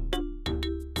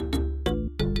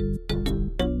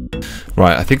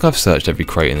 Right, I think I've searched every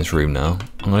crate in this room now.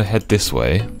 I'm going to head this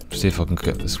way, see if I can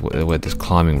get this where this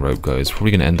climbing rope goes.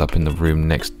 Probably going to end up in the room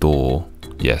next door.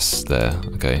 Yes, there.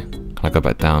 Okay. Can I go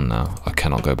back down now? I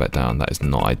cannot go back down. That is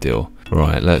not ideal.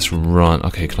 Right, let's run.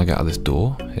 Okay, can I get out of this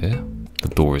door here? The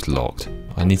door is locked.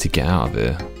 I need to get out of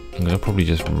here. I'm going to probably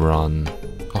just run.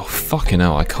 Oh, fucking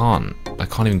hell, I can't. I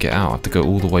can't even get out. I have to go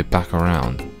all the way back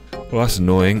around. Well, that's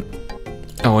annoying.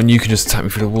 Oh, and you can just tap me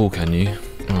through the wall, can you?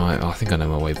 Alright, I think I know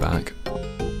my way back.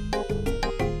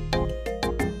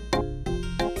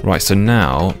 Right, so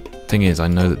now, thing is, I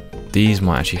know that these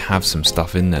might actually have some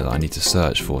stuff in there that I need to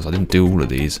search for, so I didn't do all of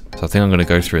these. So I think I'm going to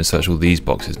go through and search all these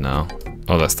boxes now.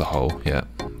 Oh, that's the hole, yeah,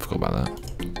 forgot about that.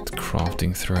 The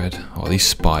crafting thread. Oh, these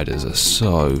spiders are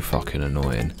so fucking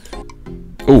annoying.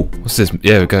 Oh, what's this?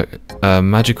 Yeah, we go.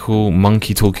 Magical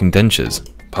monkey talking dentures.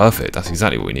 Perfect, that's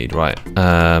exactly what we need, right.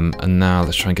 And now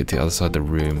let's try and get to the other side of the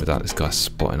room without this guy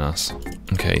spotting us.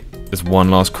 Okay, there's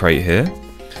one last crate here.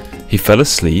 He fell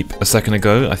asleep a second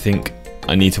ago. I think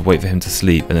I need to wait for him to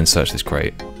sleep and then search this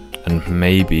crate. And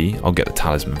maybe I'll get the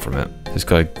talisman from it. This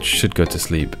guy should go to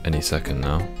sleep any second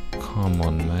now. Come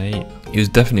on, mate. He was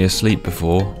definitely asleep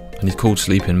before, and he's called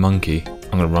Sleeping Monkey.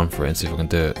 I'm going to run for it and see if I can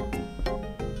do it.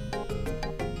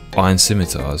 Iron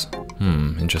scimitars.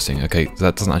 Interesting. Okay,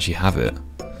 that doesn't actually have it.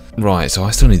 Right, so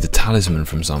I still need the talisman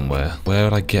from somewhere. Where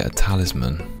would I get a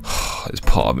talisman? There's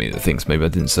part of me that thinks maybe I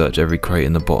didn't search every crate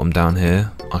in the bottom down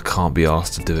here. I can't be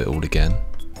asked to do it all again,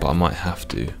 but I might have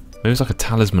to. Maybe it's like a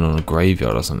talisman on a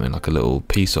graveyard or something, like a little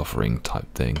peace offering type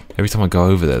thing. Every time I go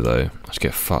over there though, I just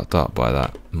get fucked up by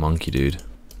that monkey dude.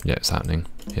 Yeah, it's happening.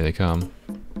 Here they come.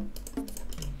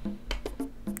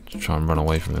 Just try and run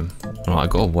away from him. Right, I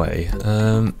got away.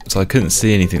 So I couldn't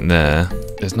see anything there.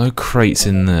 There's no crates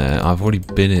in there. I've already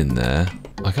been in there.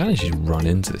 I can actually run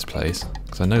into this place,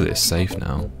 because I know that it's safe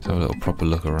now. Let's have a little proper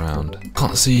look around.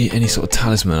 Can't see any sort of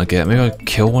talisman I get. Maybe I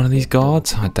kill one of these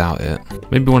guards? I doubt it.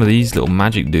 Maybe one of these little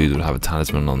magic dudes would have a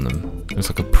talisman on them.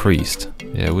 Looks like a priest.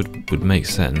 Yeah, it would make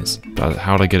sense. But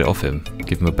how would I get it off him?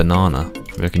 Give him a banana.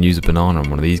 Maybe I can use a banana on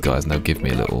one of these guys and they'll give me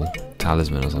a little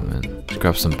talisman or something. Let's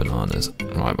grab some bananas.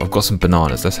 Right, I've got some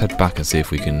bananas. Let's head back and see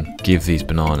if we can give these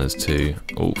bananas to...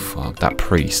 Oh, fuck. That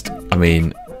priest. I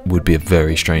mean... would be a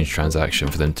very strange transaction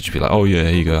for them to just be like, oh yeah,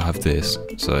 here you go, have this.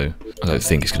 So I don't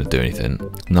think it's going to do anything.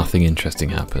 Nothing interesting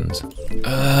happens.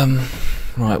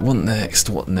 Right, what next?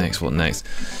 What next? What next?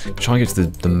 Try and get to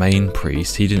the main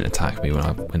priest. He didn't attack me when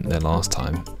I went there last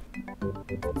time.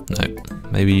 No.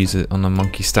 Maybe use it on a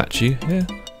monkey statue here?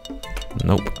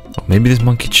 Nope. Oh, maybe this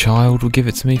monkey child will give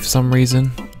it to me for some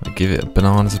reason. I'll give it a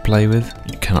banana to play with.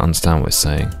 You cannot understand what it's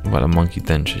saying. What about a monkey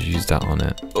dentures? Use that on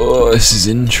it. Oh, this is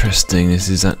interesting. This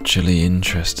is actually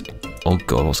interesting. Oh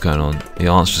god, what's going on? The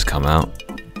answer's just come out.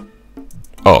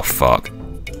 Oh fuck.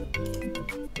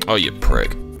 Oh, you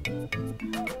prick.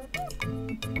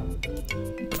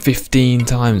 15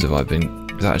 times have I been...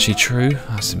 Is that actually true?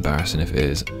 That's embarrassing if it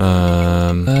is.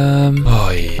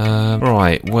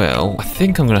 Right, well, I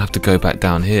think I'm gonna have to go back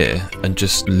down here and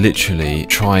just literally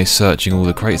try searching all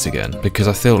the crates again, because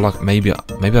I feel like maybe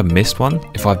I missed one.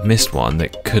 If I've missed one,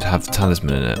 that could have the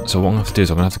talisman in it. So what I'm gonna have to do is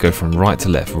I'm gonna have to go from right to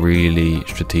left, really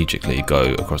strategically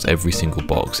go across every single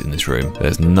box in this room.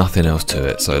 There's nothing else to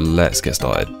it, so let's get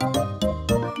started.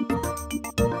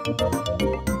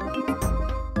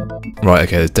 Right,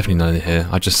 okay, there's definitely none in here.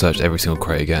 I just searched every single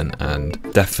crate again, and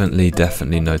definitely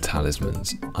no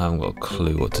talismans. I haven't got a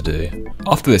clue what to do.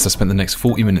 After this, I spent the next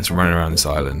 40 minutes running around this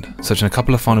island, searching a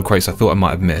couple of final crates I thought I might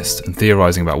have missed, and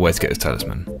theorising about where to get this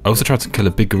talisman. I also tried to kill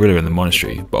a big gorilla in the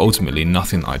monastery, but ultimately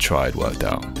nothing that I tried worked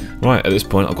out. Right, at this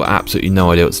point, I've got absolutely no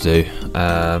idea what to do.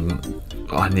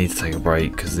 I need to take a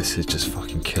break, because this is just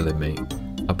fucking killing me.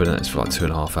 I've been at this for like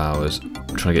 2.5 hours.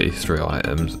 I'm trying to get these 3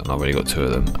 items, and I've already got 2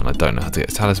 of them, and I don't know how to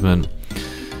get a talisman,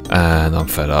 and I'm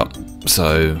fed up,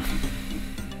 so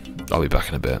I'll be back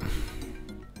in a bit.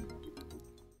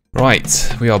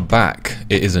 Right, we are back.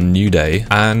 It is a new day,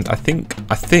 and I think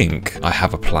I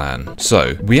have a plan.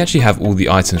 So, we actually have all the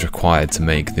items required to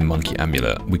make the monkey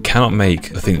amulet. We cannot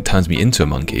make the thing that turns me into a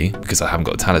monkey, because I haven't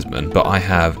got a talisman, but I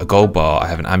have a gold bar, I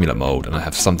have an amulet mold, and I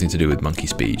have something to do with monkey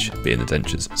speech, being the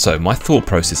dentures. So, my thought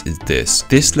process is this.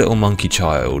 This little monkey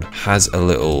child has a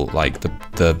little, like,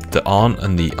 the aunt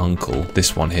and the uncle,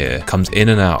 this one here, comes in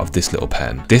and out of this little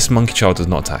pen. This monkey child does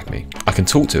not attack me. I can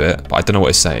talk to it, but I don't know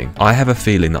what it's saying. I have a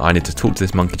feeling that I need to talk to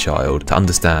this monkey child to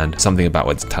understand something about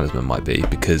where the talisman might be,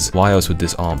 because why else would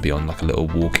this aunt be on like a little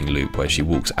walking loop where she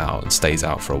walks out and stays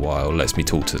out for a while, lets me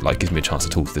talk to, like, gives me a chance to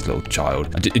talk to this little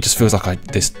child. It just feels like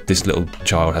this little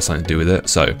child has something to do with it.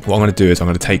 So what I'm going to do is I'm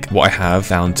going to take what I have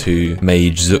down to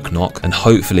Mage Zooknock, and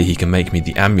hopefully he can make me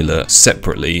the amulet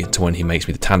separately to when he makes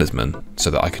me the talisman, so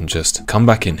that I can just come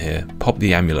back in here, pop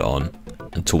the amulet on,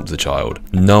 and talk to the child.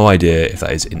 No idea if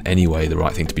that is in any way the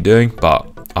right thing to be doing, but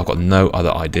I've got no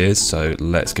other ideas, so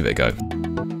let's give it a go.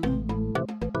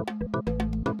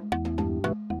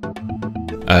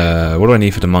 What do I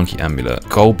need for the monkey amulet?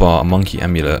 Gold bar, a monkey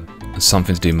amulet, and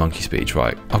something to do monkey speech.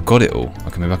 Right, I've got it all.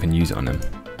 Okay, maybe I can use it on him.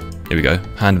 Here we go.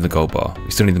 Hand of the gold bar.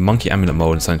 We still need the monkey amulet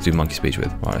mold and something to do monkey speech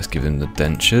with. Right, let's give him the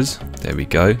dentures. There we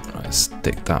go. Right, let's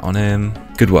stick that on him.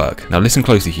 Good work. Now listen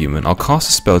closely, human. I'll cast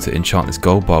a spell to enchant this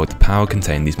gold bar with the power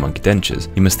containing these monkey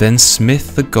dentures. You must then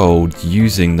smith the gold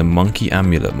using the monkey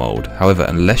amulet mold. However,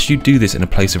 unless you do this in a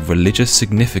place of religious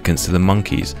significance to the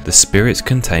monkeys, the spirits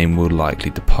contained will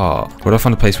likely depart. Where do I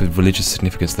find a place with religious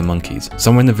significance to the monkeys?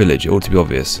 Somewhere in the village. It ought to be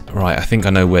obvious. Right, I think I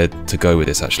know where to go with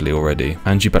this actually already.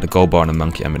 Hand you back the gold bar and a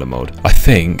monkey amulet mold. I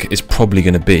think it's probably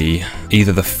going to be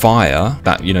either the fire,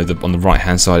 that, you know, on the right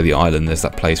hand side of the island, there's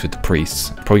that place with the priests.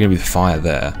 Probably going to be the fire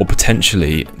there, or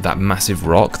potentially that massive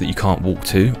rock that you can't walk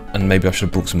to, and maybe I should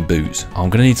have brought some booze. I'm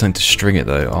going to need something to string it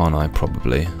though, aren't I?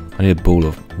 Probably. I need a ball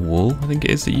of wool, I think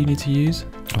it is, that you need to use.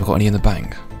 Have I got any in the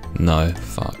bank? No,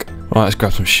 fuck. Right, let's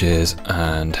grab some shears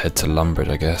and head to Lumbridge,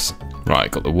 I guess.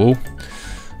 Right, got the wool.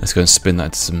 Let's go and spin that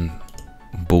into some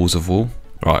balls of wool.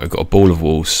 Right, I've got a ball of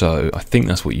wool, so I think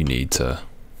that's what you need to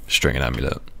string an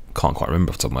amulet. Can't quite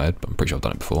remember off the top of my head, but I'm pretty sure I've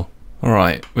done it before.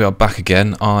 Alright, we are back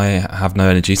again. I have no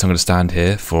energy, so I'm going to stand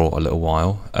here for a little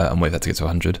while and wait for that to get to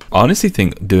 100. I honestly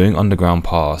think doing Underground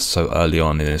Pass so early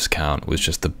on in this account was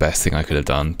just the best thing I could have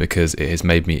done, because it has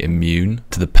made me immune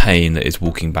to the pain that is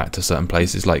walking back to certain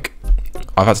places. Like,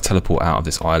 I've had to teleport out of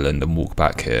this island and walk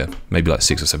back here maybe like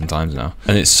 6 or 7 times now,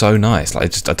 and it's so nice.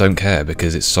 Like, I don't care,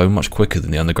 because it's so much quicker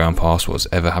than the Underground Pass was.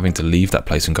 Ever having to leave that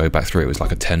place and go back through, it was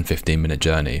like a 10-15 minute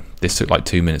journey. This took like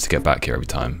 2 minutes to get back here every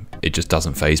time. It just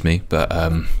doesn't faze me. But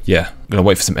yeah, I'm gonna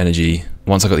wait for some energy.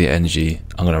 Once I got the energy,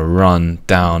 I'm gonna run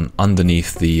down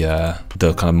underneath the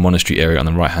kind of monastery area on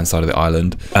the right hand side of the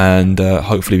island, and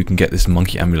hopefully we can get this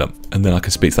monkey amulet, and then I can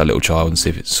speak to that little child and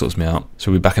see if it sorts me out. So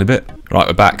we'll be back in a bit. Right,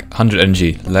 we're back. 100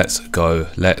 energy. Let's go.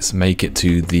 Let's make it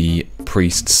to the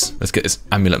priests. Let's get this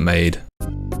amulet made.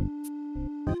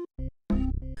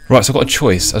 Right, so I've got a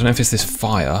choice. I don't know if it's this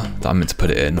fire that I'm meant to put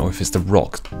it in, or if it's the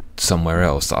rock somewhere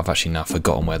else that I've actually now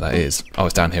forgotten where that is. Oh,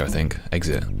 it's down here, I think.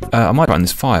 Exit. I might run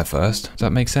this fire first. Does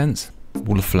that make sense?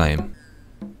 Wall of flame.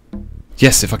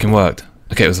 Yes, it fucking worked.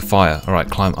 Okay, it was a fire. Alright,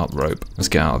 climb up rope. Let's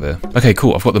get out of here. Okay,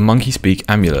 cool. I've got the monkey speak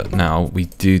amulet. Now, we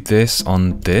do this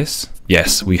on this.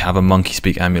 Yes, we have a monkey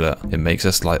speak amulet. It makes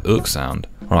us like ook sound.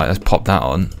 Alright, let's pop that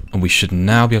on. And we should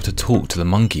now be able to talk to the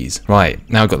monkeys. Right,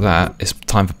 now I've got that. It's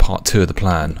time for part 2 of the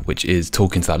plan, which is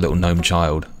talking to that little gnome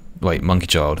child. Wait, monkey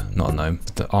child, not a gnome.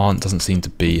 The aunt doesn't seem to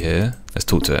be here. Let's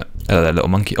talk to it. Hello there, little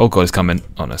monkey. Oh god, it's coming.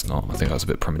 Oh no, it's not. I think I was a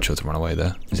bit premature to run away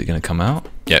there. Is it going to come out?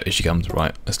 Yeah, here she comes.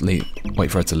 Right, let's leave. Wait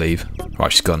for her to leave.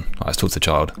 Right, she's gone. Right, let's talk to the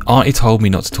child. Auntie told me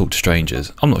not to talk to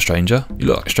strangers. I'm not a stranger. You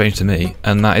look like a stranger to me.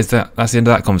 And that's the end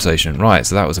of that conversation. Right,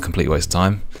 so that was a complete waste of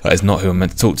time. That is not who I'm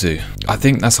meant to talk to. I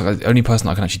think that's like the only person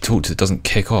I can actually talk to that doesn't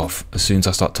kick off as soon as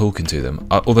I start talking to them.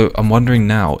 Although I'm wondering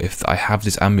now if I have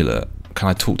this amulet, can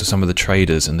I talk to some of the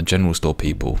traders and the general store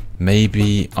people?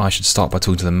 Maybe I should start by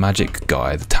talking to the magic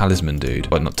guy, the talisman dude.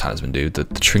 Well, not talisman dude, the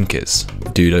trinkets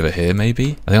dude over here,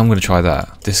 maybe? I think I'm going to try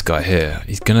that. This guy here,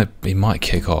 he might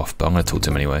kick off, but I'm going to talk to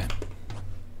him anyway.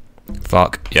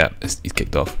 Fuck, yeah, he's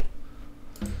kicked off.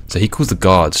 So he calls the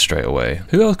guards straight away.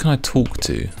 Who else can I talk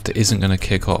to that isn't going to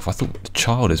kick off? I thought the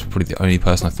child is probably the only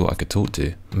person I thought I could talk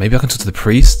to. Maybe I can talk to the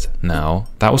priest now.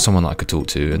 That was someone that I could talk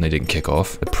to and they didn't kick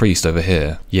off. The priest over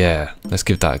here. Yeah, let's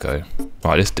give that a go.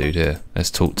 Right, this dude here.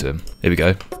 Let's talk to him. Here we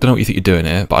go. Don't know what you think you're doing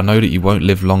here, but I know that you won't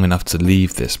live long enough to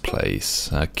leave this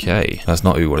place. Okay. That's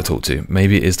not who we want to talk to.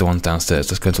 Maybe it is the ones downstairs.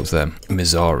 Let's go and talk to them.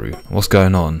 Mizaru. What's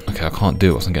going on? Okay, I can't do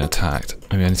it whilst I'm getting attacked.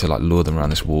 Maybe I need to like lure them around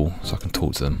this wall so I can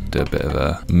talk to them. Do a bit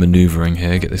of maneuvering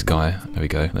here. Get this guy. There we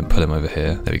go. Then pull him over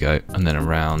here. There we go. And then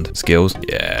around. Skills.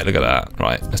 Yeah, look at that.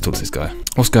 Right, let's talk to this guy.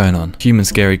 What's going on? Human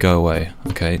scary, go away.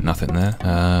 Okay, nothing there.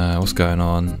 What's going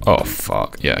on? Oh,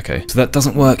 fuck. Yeah, okay. So that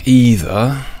doesn't work either.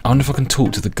 I wonder if I can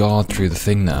talk to the guard through the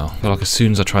thing now. I feel like as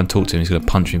soon as I try and talk to him, he's going to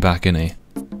punch me back, isn't he?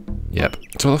 Yep.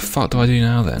 So what the fuck do I do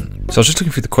now then? So I was just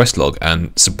looking through the quest log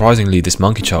and surprisingly this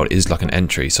monkey child is like an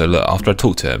entry. So look, after I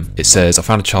talk to him, it says I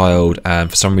found a child and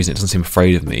for some reason it doesn't seem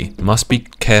afraid of me. Must be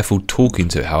careful talking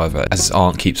to it, however, as its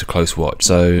aunt keeps a close watch.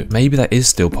 So maybe that is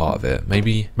still part of it.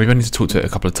 Maybe I need to talk to it a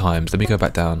couple of times. Let me go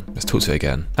back down. Let's talk to it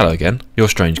again. Hello again. You're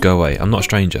strange, go away. I'm not a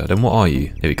stranger. Then what are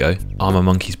you? Here we go. I'm a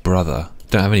monkey's brother.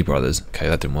 Don't have any brothers. Okay,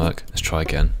 that didn't work. Let's try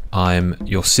again. I'm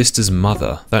your sister's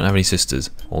mother. Don't have any sisters.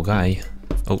 Okay.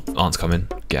 Oh, aunt's coming.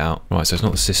 Get out. Right, so it's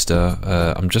not the sister.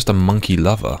 I'm just a monkey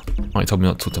lover. Right, you told me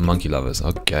not to talk to monkey lovers.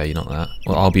 Okay, you're not that.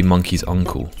 Well, I'll be monkey's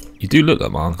uncle. You do look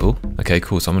like my uncle. Okay,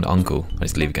 cool. So I'm an uncle. I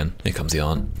need to leave again. Here comes the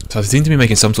aunt. So I seem to be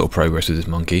making some sort of progress with this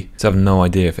monkey. So I have no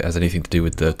idea if it has anything to do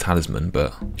with the talisman,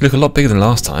 but you look a lot bigger than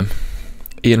last time.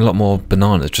 Eating a lot more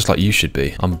bananas, just like you should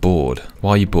be. I'm bored.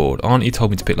 Why are you bored? Auntie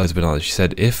told me to pick loads of bananas. She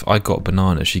said if I got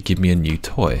bananas, she'd give me a new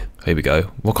toy. Here we go.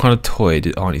 What kind of toy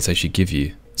did Auntie say she'd give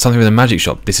you? Something with a magic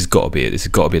shop. This has got to be it. This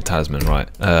has got to be a talisman, right?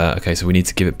 Okay, so we need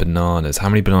to give it bananas. How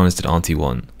many bananas did Auntie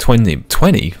want? 20.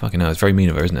 20? Fucking hell, it's very mean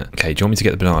of her, isn't it? Okay, do you want me to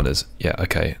get the bananas? Yeah,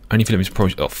 okay. Only for me to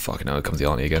promise. Oh, fucking hell, here comes the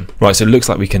auntie again. Right, so it looks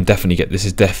like we can definitely get. This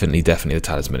is definitely the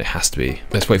talisman. It has to be.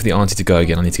 Let's wait for the auntie to go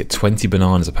again. I need to get 20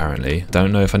 bananas, apparently.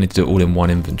 Don't know if I need to do it all in one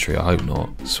inventory. I hope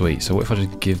not. Sweet. So what if I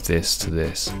just give this to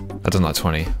this? That doesn't like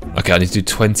 20. Okay, I need to do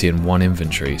 20 in one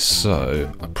inventory.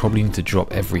 So I probably need to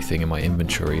drop everything in my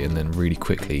inventory and then really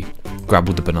quickly grab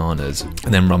all the bananas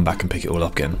and then run back and pick it all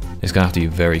up again. It's gonna have to be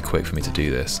very quick for me to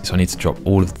do this. So I need to drop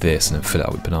all of this and then fill it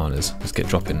up with bananas. Let's get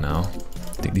dropping now.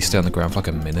 I think these stay on the ground for like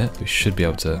a minute. We should be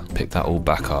able to pick that all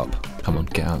back up. Come on,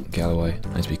 get out of the way.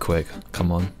 I need to be quick.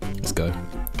 Come on, let's go.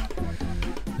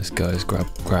 Let's go, let's grab.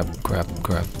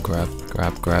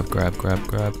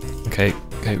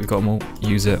 Okay, we got them all.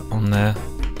 Use it on there.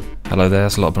 Hello there,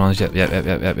 that's a lot of bananas.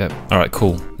 Yep. Alright,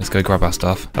 cool. Let's go grab our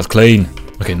stuff. That's clean.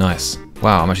 Okay, nice.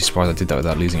 Wow, I'm actually surprised I did that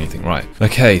without losing anything. Right.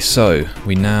 Okay, so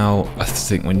I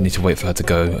think we need to wait for her to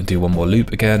go and do one more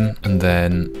loop again, and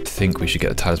then I think we should get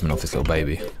the talisman off this little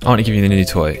baby. I want to give you the new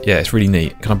toy. Yeah, it's really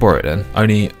neat. Can I borrow it then?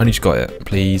 Only just got it,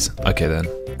 please. Okay then.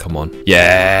 Come on.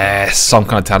 Yes! Some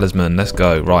kind of talisman. Let's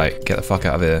go. Right, get the fuck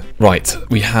out of here. Right,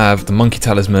 we have the monkey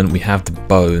talisman. We have the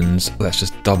bones. Let's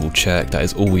just double check. That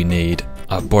is all we need.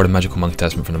 I borrowed a magical monkey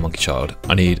talisman from the monkey child.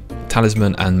 I need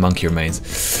talisman and monkey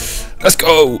remains. Let's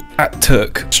go! That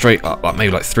took straight up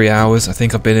maybe 3 hours. I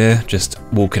think I've been here just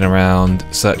walking around,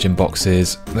 searching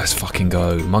boxes. Let's fucking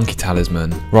go. Monkey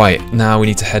talisman. Right, now we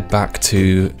need to head back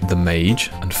to the mage.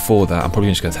 And for that, I'm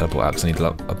probably just going to teleport out because I need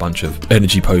a bunch of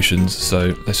energy potions.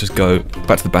 So let's just go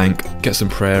back to the bank, get some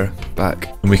prayer back.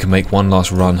 And we can make one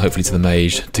last run, hopefully to the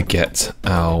mage, to get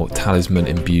our talisman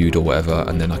imbued or whatever.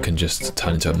 And then I can just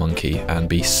turn into a monkey and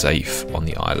be safe on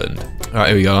the island. Alright,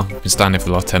 here we go. Been standing for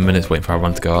the last 10 minutes waiting for our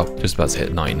run to go up. Just about to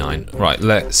hit 99. Right,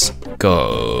 let's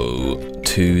go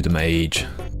to the mage.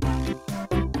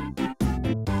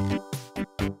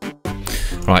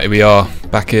 Right, here we are,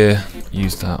 back here.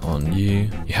 Use that on you.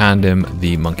 You hand him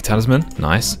the monkey talisman.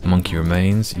 Nice. Monkey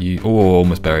remains. You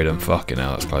almost buried him. Fucking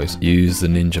hell, that's close. Use the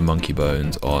ninja monkey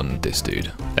bones on this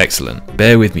dude. Excellent.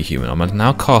 Bear with me, human. I'm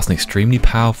now cast an extremely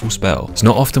powerful spell. It's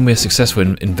not often we're successful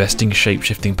in investing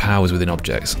shape-shifting powers within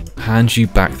objects. Hand you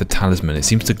back the talisman. It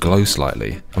seems to glow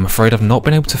slightly. I'm afraid I've not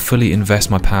been able to fully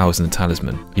invest my powers in the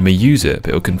talisman. You may use it, but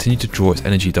it will continue to draw its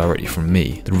energy directly from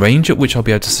me. The range at which I'll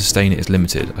be able to sustain it is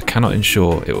limited. I cannot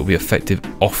ensure it will be effective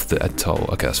off the atoll.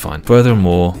 Okay, that's fine.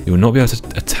 Furthermore, you will not be able to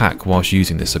attack whilst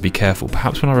using this, so be careful.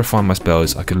 Perhaps when I refine my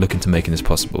spells, I could look into making this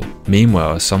possible.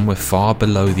 Meanwhile, somewhere far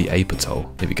below the ape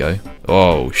atoll. Here we go.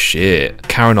 Oh shit.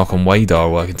 Karanok and Wadar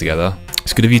are working together.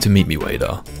 It's good of you to meet me,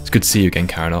 Wadar. It's good to see you again,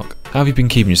 Karanok. How have you been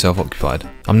keeping yourself occupied?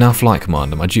 I'm now Flight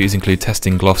Commander. My duties include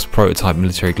testing Gloff's prototype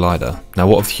military glider. Now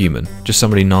what of the human? Just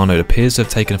somebody Narnode appears to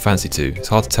have taken a fancy to. It's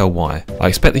hard to tell why. I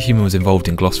expect the human was involved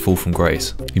in Gloff's fall from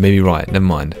grace. You may be right, never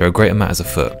mind. There are greater matters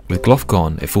afoot. With Gloff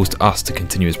gone, it falls to us to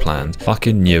continue his plans.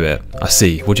 Fucking knew it. I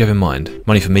see. What do you have in mind?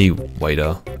 Money for me,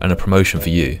 Wadar, and a promotion for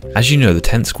you. As you know, the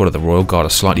 10th squad of the Royal Guard are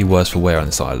slightly worse for wear on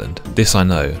this island. This I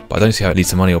know, but I don't see how it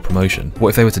leads to money or promotion. What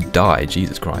if they were to die?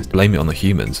 Jesus Christ. Blame it on the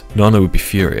humans. Narnode would be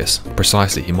furious.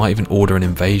 Precisely, he might even order an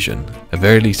invasion. At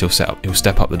very least he'll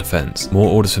step up the defence. More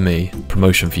orders for me,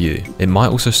 promotion for you. It might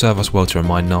also serve us well to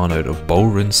remind Narnode of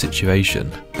Bolren's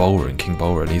situation. Bolren, King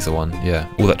Bolren, he's the one, yeah.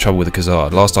 All that trouble with the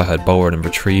Khazar. Last I heard, Bolren had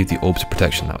retrieved the orbs of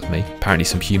protection, that was me. Apparently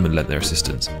some human lent their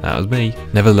assistance. That was me.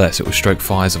 Nevertheless, it will stroke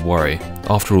fires of worry.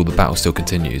 After all, the battle still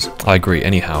continues. I agree,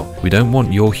 anyhow. We don't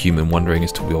want your human wondering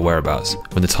as to your whereabouts.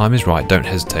 When the time is right, don't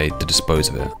hesitate to dispose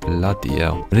of it. Bloody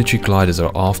hell. Military gliders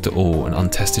are after all an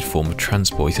untested form of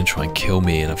transport. You can try and kill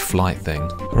me in a flight thing.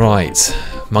 Right,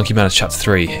 Monkey Madness Chapter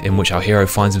 3, in which our hero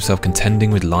finds himself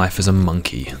contending with life as a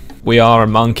monkey. We are a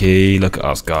monkey, look at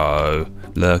us go.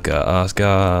 Look at us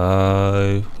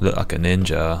go. Look like a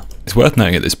ninja. It's worth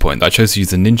noting at this point that I chose to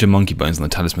use the ninja monkey bones on the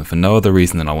talisman for no other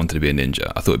reason than I wanted to be a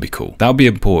ninja. I thought it'd be cool. That'll be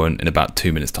important in about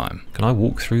 2 minutes time. Can I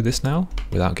walk through this now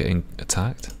without getting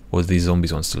attacked? Or do these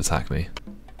zombies want to still attack me?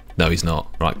 No, he's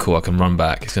not. Right, cool, I can run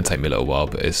back. It's going to take me a little while,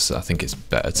 but I think it's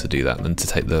better to do that than to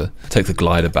take the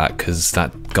glider back, because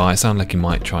that guy sounded like he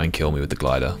might try and kill me with the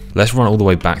glider. Let's run all the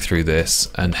way back through this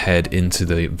and head into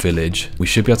the village. We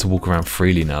should be able to walk around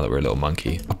freely now that we're a little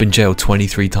monkey. I've been jailed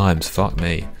 23 times, fuck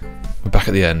me. We're back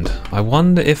at the end. I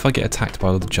wonder if I get attacked by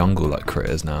all the jungle like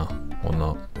critters now, or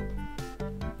not.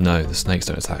 No, the snakes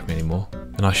don't attack me anymore.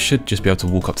 And I should just be able to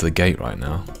walk up to the gate right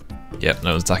now. Yep,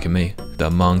 no one's attacking me. The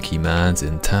monkey man's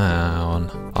in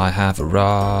town. I have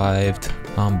arrived.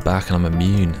 I'm back and I'm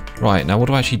immune. Right, now what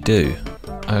do I actually do?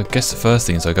 I guess the first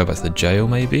thing is I go back to the jail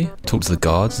maybe? Talk to the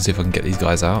guards and see if I can get these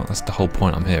guys out. That's the whole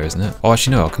point I'm here, isn't it? Oh,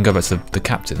 actually no, I can go back to the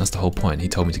captain. That's the whole point. He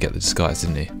told me to get the disguise,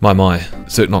 didn't he? My.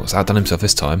 Zootnox outdone himself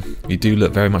this time. You do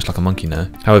look very much like a monkey now.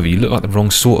 However, you look like the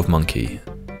wrong sort of monkey.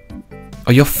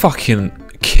 Oh, you're fucking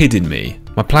kidding me.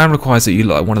 My plan requires that you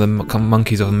look like one of the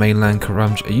monkeys of the mainland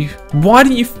Karamja. Are you? Why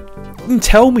didn't you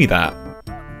tell me that?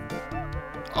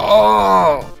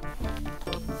 Oh!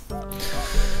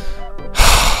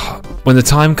 When the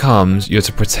time comes, you're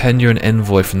to pretend you're an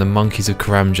envoy from the monkeys of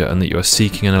Karamja and that you are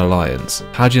seeking an alliance.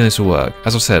 How do you know this will work?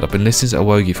 As I've said, I've been listening to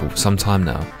Awogi for some time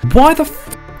now. Why the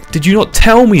f did you not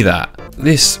tell me that?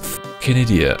 This fucking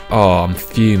idiot. Oh, I'm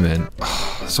fuming.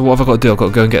 So what have I got to do? I've got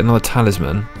to go and get another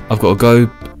talisman. I've got to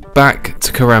go back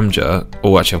to Karamja.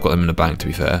 Oh, actually, I've got them in the bank, to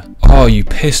be fair. Oh, you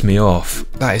piss me off.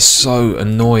 That is so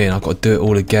annoying. I've got to do it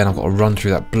all again. I've got to run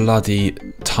through that bloody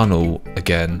tunnel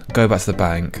again. Go back to the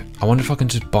bank. I wonder if I can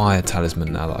just buy a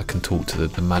talisman now that I can talk to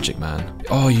the magic man.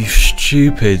 Oh, you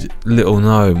stupid little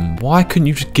gnome. Why couldn't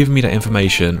you just give me that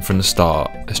information from the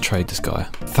start? Let's trade this guy.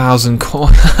 1,000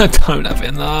 coin. I don't have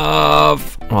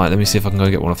enough. Right, let me see if I can go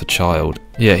get one off the child.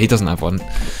 Yeah, he doesn't have one.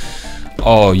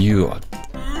 Oh, you are...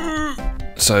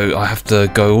 So I have to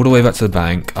go all the way back to the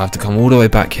bank, I have to come all the way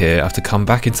back here, I have to come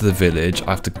back into the village, I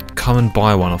have to come and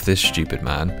buy one off this stupid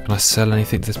man. Can I sell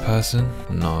anything to this person?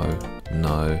 No.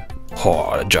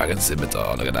 Oh, the dragon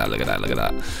scimitar, look at that, look at that, look at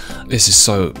that. This is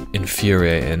so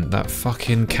infuriating. That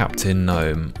fucking captain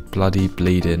gnome, bloody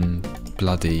bleeding,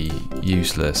 bloody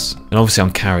useless. And obviously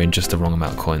I'm carrying just the wrong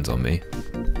amount of coins on me.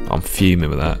 I'm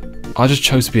fuming with that. I just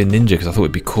chose to be a ninja because I thought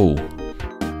it'd be cool.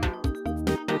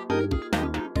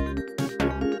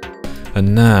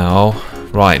 And now,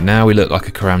 right, now we look like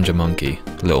a Karamja monkey,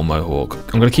 a little mohawk.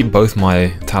 I'm going to keep both my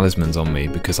talismans on me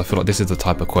because I feel like this is the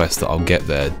type of quest that I'll get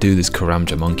there, do this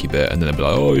Karamja monkey bit, and then they'll be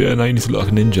like, oh yeah, now you need to look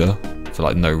like a ninja, for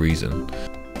like no reason.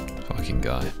 Fucking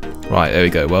guy. Right, there we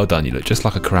go, well done, you look just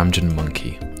like a Karamjan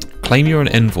monkey. Claim you're an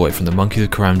envoy from the monkeys of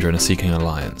Karamja and are seeking an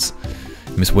alliance.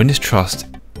 You must win his trust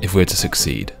if we're to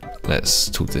succeed. Let's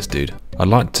talk to this dude. I'd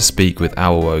like to speak with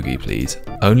our Wogi, please.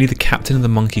 Only the captain of the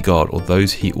monkey guard or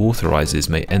those he authorizes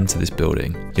may enter this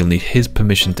building. You'll need his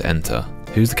permission to enter.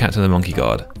 Who's the captain of the monkey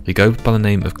guard? He goes by the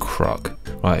name of Kruk.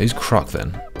 Right, who's Kruk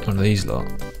then? One of these lot.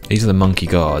 These are the monkey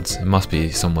guards. It must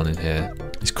be someone in here.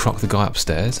 Is Kruk the guy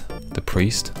upstairs? The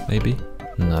priest, maybe?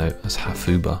 No, that's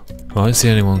Hafuba. Well, I don't see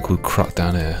anyone called Kruk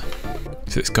down here.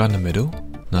 Is this guy in the middle?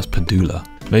 No, that's Padula.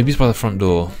 Maybe he's by the front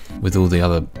door with all the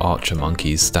other archer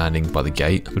monkeys standing by the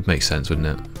gate. Would make sense, wouldn't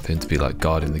it? For him to be like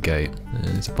guarding the gate. And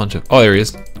there's a bunch of... Oh, there he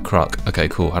is. Kruk. Okay,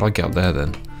 cool. How do I get up there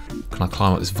then? Can I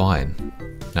climb up this vine?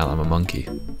 Now that I'm a monkey.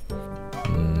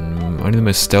 Only the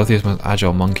most stealthiest, most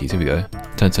agile monkeys. Here we go.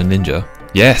 Turn to a ninja.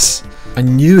 Yes! I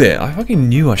knew it! I fucking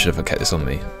knew I should have kept this on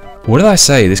me. What did I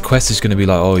say? This quest is going to be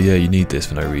like, oh yeah, you need this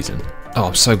for no reason. Oh,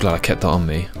 I'm so glad I kept that on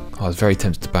me. I was very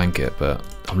tempted to bank it, but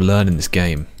I'm learning this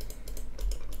game.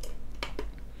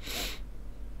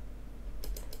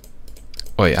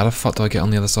 Wait, how the fuck do I get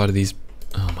on the other side of these?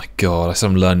 Oh my god, I said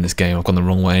I'm learning this game. I've gone the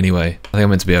wrong way anyway. I think I'm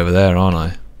meant to be over there, aren't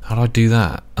I? How do I do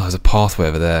that? Oh, there's a pathway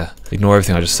over there. Ignore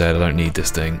everything I just said. I don't need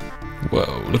this thing.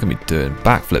 Whoa, look at me doing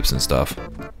backflips and stuff.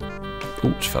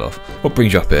 Ooh, just fell off. What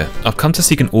brings you up here? I've come to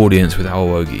seek an audience with our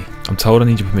Wogi. I'm told I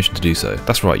need your permission to do so.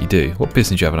 That's right, you do. What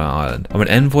business do you have on our island? I'm an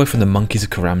envoy from the monkeys of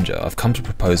Karamja. I've come to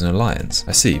propose an alliance.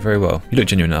 I see, very well. You look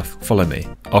genuine enough. Follow me.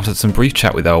 After some brief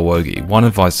chat with our Wogi, one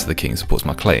advises the king supports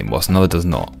my claim, whilst another does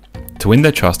not. To win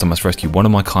their trust, I must rescue one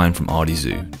of my kind from Ardi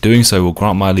Zoo. Doing so will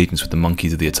grant my allegiance with the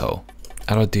monkeys of the atoll.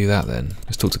 How do I do that then?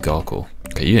 Let's talk to Garkle.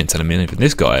 Okay, you didn't tell me anything.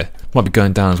 This guy might be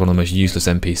going down as one of the most useless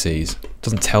NPCs.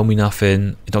 Doesn't tell me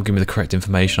nothing. He's not giving me the correct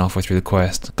information halfway through the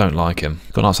quest. Don't like him.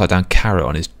 Got an upside down carrot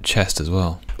on his chest as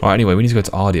well. Right, anyway, we need to go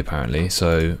to Ardi apparently.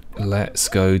 So let's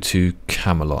go to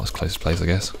Camelot, closest place I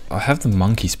guess. I have the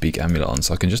monkey speak amulet on,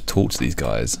 so I can just talk to these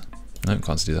guys. No,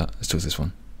 can't do that. Let's talk to this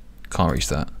one. Can't reach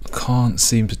that. Can't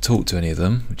seem to talk to any of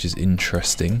them, which is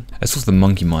interesting. Let's talk to the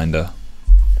monkey minder.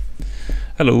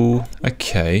 Hello.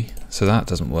 Okay, so that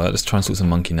doesn't work. Let's try and talk to the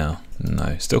monkey now.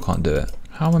 No, still can't do it.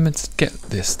 How am I meant to get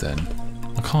this then?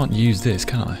 I can't use this,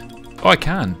 can I? Oh, I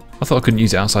can. I thought I couldn't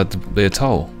use it outside the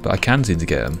atoll, but I can seem to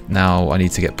get him. Now I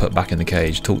need to get put back in the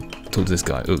cage. Talk to this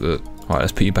guy. Right,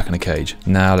 let's put you back in the cage.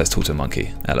 Now let's talk to a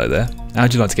monkey. Hello there.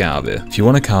 How'd you like to get out of here? If you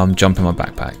want to come, jump in my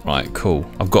backpack. Right, cool.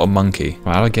 I've got a monkey.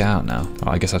 Right, how do I get out now?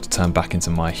 Right, I guess I have to turn back into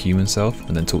my human self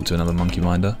and then talk to another monkey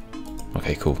minder.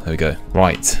 Okay, cool. There we go.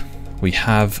 Right. We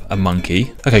have a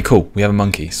monkey. Okay, cool. We have a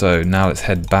monkey. So now let's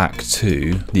head back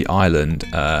to the island.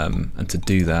 And to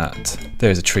do that, there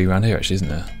is a tree around here actually, isn't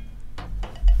there?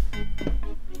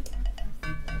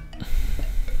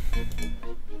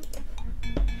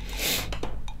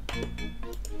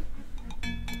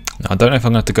 Now, I don't know if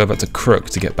I'm going to have to go back to Kruk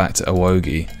to get back to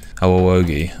Awogi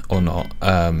or not.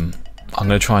 I'm going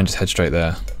to try and just head straight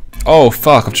there. Oh,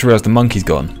 fuck. I've just realised the monkey's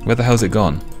gone. Where the hell's it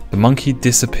gone? The monkey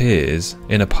disappears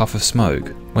in a puff of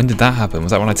smoke. When did that happen?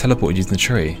 Was that when I teleported using the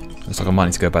tree? Looks like I might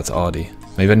need to go back to Ardi.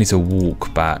 Maybe I need to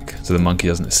walk back so the monkey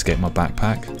doesn't escape my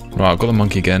backpack. Right, I've got the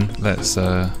monkey again. Let's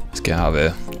get out of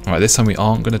here. Alright, this time we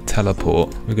aren't going to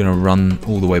teleport. We're going to run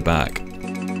all the way back.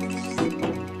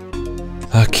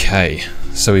 Okay,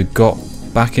 so we've got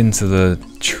back into the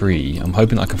tree. I'm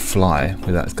hoping I can fly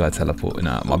with that guy teleporting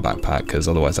out of my backpack, because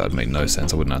otherwise that would make no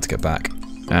sense. I wouldn't have to get back.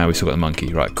 And we still got the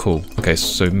monkey. Right, cool. Okay,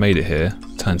 so we've made it here.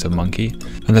 Turn to a monkey.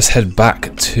 And let's head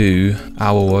back to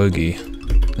our Wogi.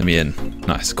 Let me in.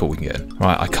 Nice, cool, we can get in.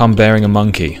 Right, I come bearing a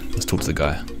monkey. Let's talk to the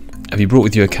guy. Have you brought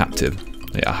with you a captive?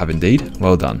 Yeah, I have indeed.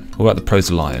 Well done. What about the pros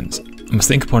alliance? I must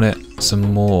think upon it some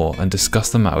more and discuss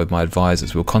the matter with my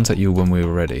advisors. We'll contact you when we're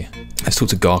ready. Let's talk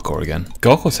to Garkor again.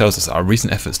 Garkor tells us that our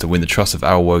recent efforts to win the trust of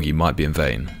our Wogi might be in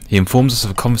vain. He informs us of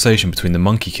a conversation between the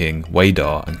Monkey King,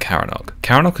 Waydar, and Karanok.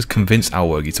 Karanok has convinced our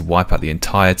Wogi to wipe out the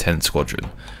entire 10th squadron.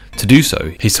 To do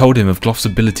so, he's told him of Gloff's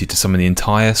ability to summon the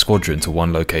entire squadron to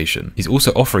one location. He's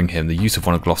also offering him the use of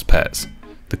one of Gloff's pets.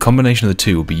 The combination of the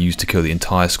two will be used to kill the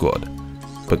entire squad.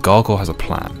 But Garkor has a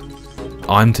plan.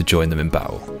 I'm to join them in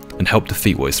battle and help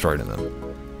defeat what is thrown at them.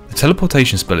 The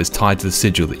teleportation spell is tied to the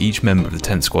sigil that each member of the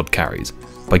 10th squad carries.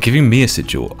 By giving me a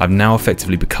sigil, I've now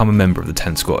effectively become a member of the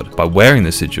 10th squad. By wearing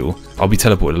the sigil, I'll be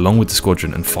teleported along with the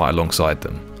squadron and fight alongside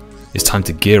them. It's time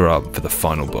to gear up for the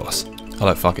final boss. I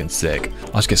look fucking sick.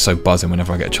 I just get so buzzing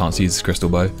whenever I get a chance to use this crystal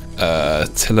bow.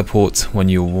 Teleport when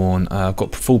you're worn. I've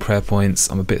got full prayer points.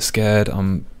 I'm a bit scared.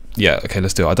 Yeah, okay,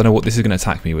 let's do it. I don't know what this is going to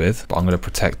attack me with, but I'm going to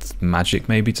protect magic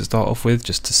maybe to start off with,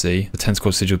 just to see. The 10th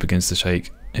squad sigil begins to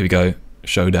shake. Here we go.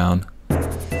 Showdown.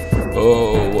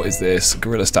 Oh, what is this?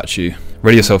 Gorilla statue.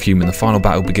 Ready yourself, human. The final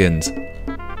battle begins.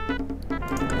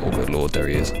 Oh, good lord, there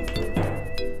he is.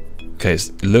 Okay,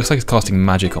 it looks like it's casting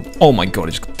magic on... Oh my god,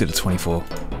 it just did a 24.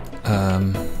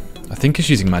 I think it's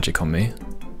using magic on me.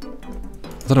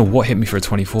 I don't know what hit me for a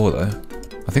 24 though.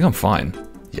 I think I'm fine.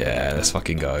 Yeah, let's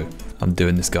fucking go. I'm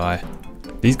doing this guy.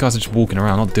 These guys are just walking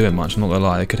around, not doing much, I'm not gonna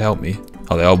lie, they could help me.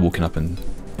 Oh, they are walking up and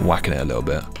whacking it a little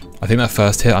bit. I think that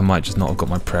first hit I might just not have got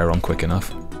my prayer on quick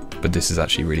enough. But this is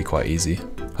actually really quite easy.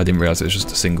 I didn't realise it was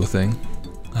just a single thing.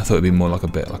 I thought it'd be more like a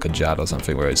bit like a Jad or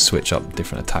something where it'd switch up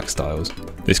different attack styles.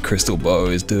 This crystal bow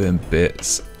is doing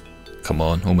bits. Come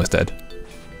on, almost dead.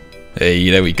 Hey,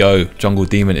 there we go. Jungle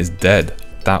Demon is dead.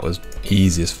 That was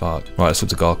easy as fuck. Right, let's talk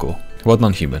to Garkle. Well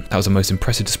done, human. That was a most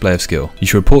impressive display of skill. You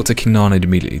should report to King Narnade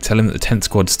immediately. Tell him that the 10th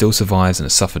squad still survives and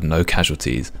has suffered no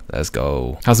casualties. Let's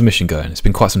go. How's the mission going? It's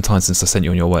been quite some time since I sent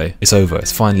you on your way. It's over.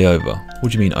 It's finally over.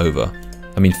 What do you mean over?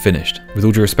 I mean finished. With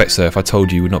all due respect, sir, if I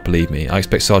told you, you would not believe me. I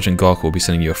expect Sergeant Garkle will be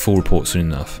sending you a full report soon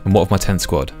enough. And what of my 10th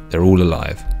squad? They're all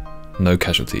alive. No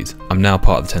casualties. I'm now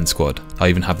part of the 10th squad. I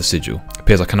even have the sigil.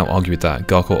 Appears I cannot argue with that.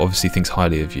 Garkle obviously thinks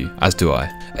highly of you, as do I.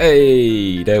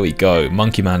 Hey, there we go.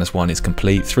 Monkey Madness 1 is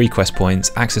complete. 3 quest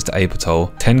points, access to A Patrol,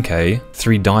 10k,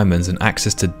 3 diamonds, and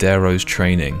access to Darrow's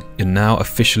training. You're now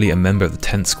officially a member of the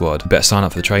 10th squad. You better sign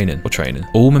up for the training. What training?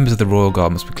 All members of the Royal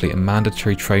Guard must complete a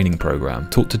mandatory training program.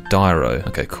 Talk to Darrow.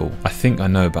 Okay, cool. I think I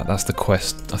know about that's the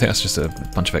quest. I think that's just a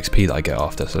bunch of XP that I get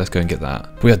after, so let's go and get that.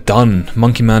 We are done.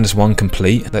 Monkey Madness 1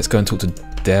 complete. Let's go and talk to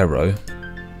Darrow.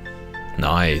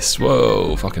 Nice.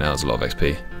 Whoa, fucking hell, that's a lot of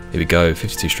XP. Here we go,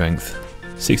 52 strength,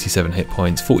 67 hit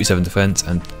points, 47 defense,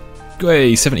 and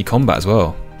 70 combat as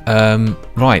well.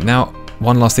 Right, now,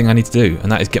 one last thing I need to do,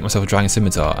 and that is get myself a dragon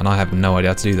scimitar, and I have no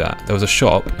idea how to do that. There was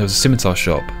a scimitar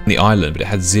shop on the island, but it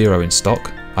had 0 in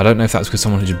stock. I don't know if that's because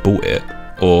someone had just bought it,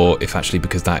 or if actually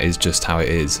because that is just how it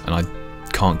is, and I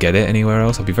can't get it anywhere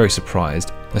else. I'd be very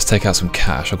surprised. Let's take out some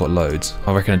cash. I've got loads.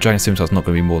 I reckon a dragon scimitar is not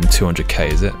going to be more than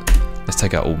 200k, is it? Let's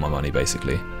take out all my money,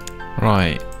 basically.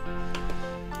 Right.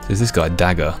 There's this guy,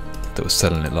 Dagger, that was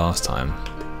selling it last time.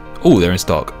 Oh, they're in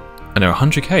stock. And they're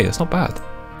 100k, that's not bad.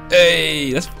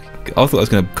 Hey, that's... I thought I was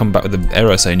going to come back with an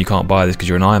error saying you can't buy this because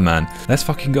you're an Iron Man. Let's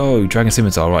fucking go. Dragon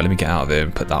Scimitar. Right, let me get out of here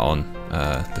and put that on.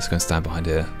 Let's go and stand behind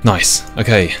here. Nice.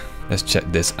 Okay, let's check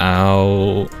this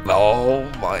out. Oh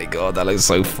my god, that looks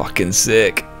so fucking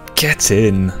sick. Get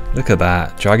in. Look at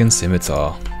that. Dragon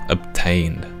Scimitar.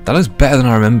 Obtained. That looks better than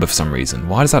I remember for some reason.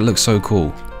 Why does that look so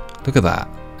cool? Look at that.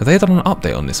 Have they done an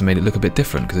update on this and made it look a bit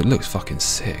different? Because it looks fucking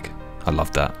sick. I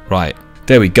love that. Right.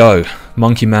 There we go.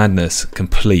 Monkey Madness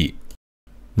complete.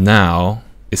 Now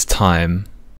it's time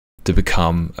to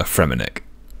become a Fremennik.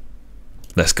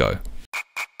 Let's go.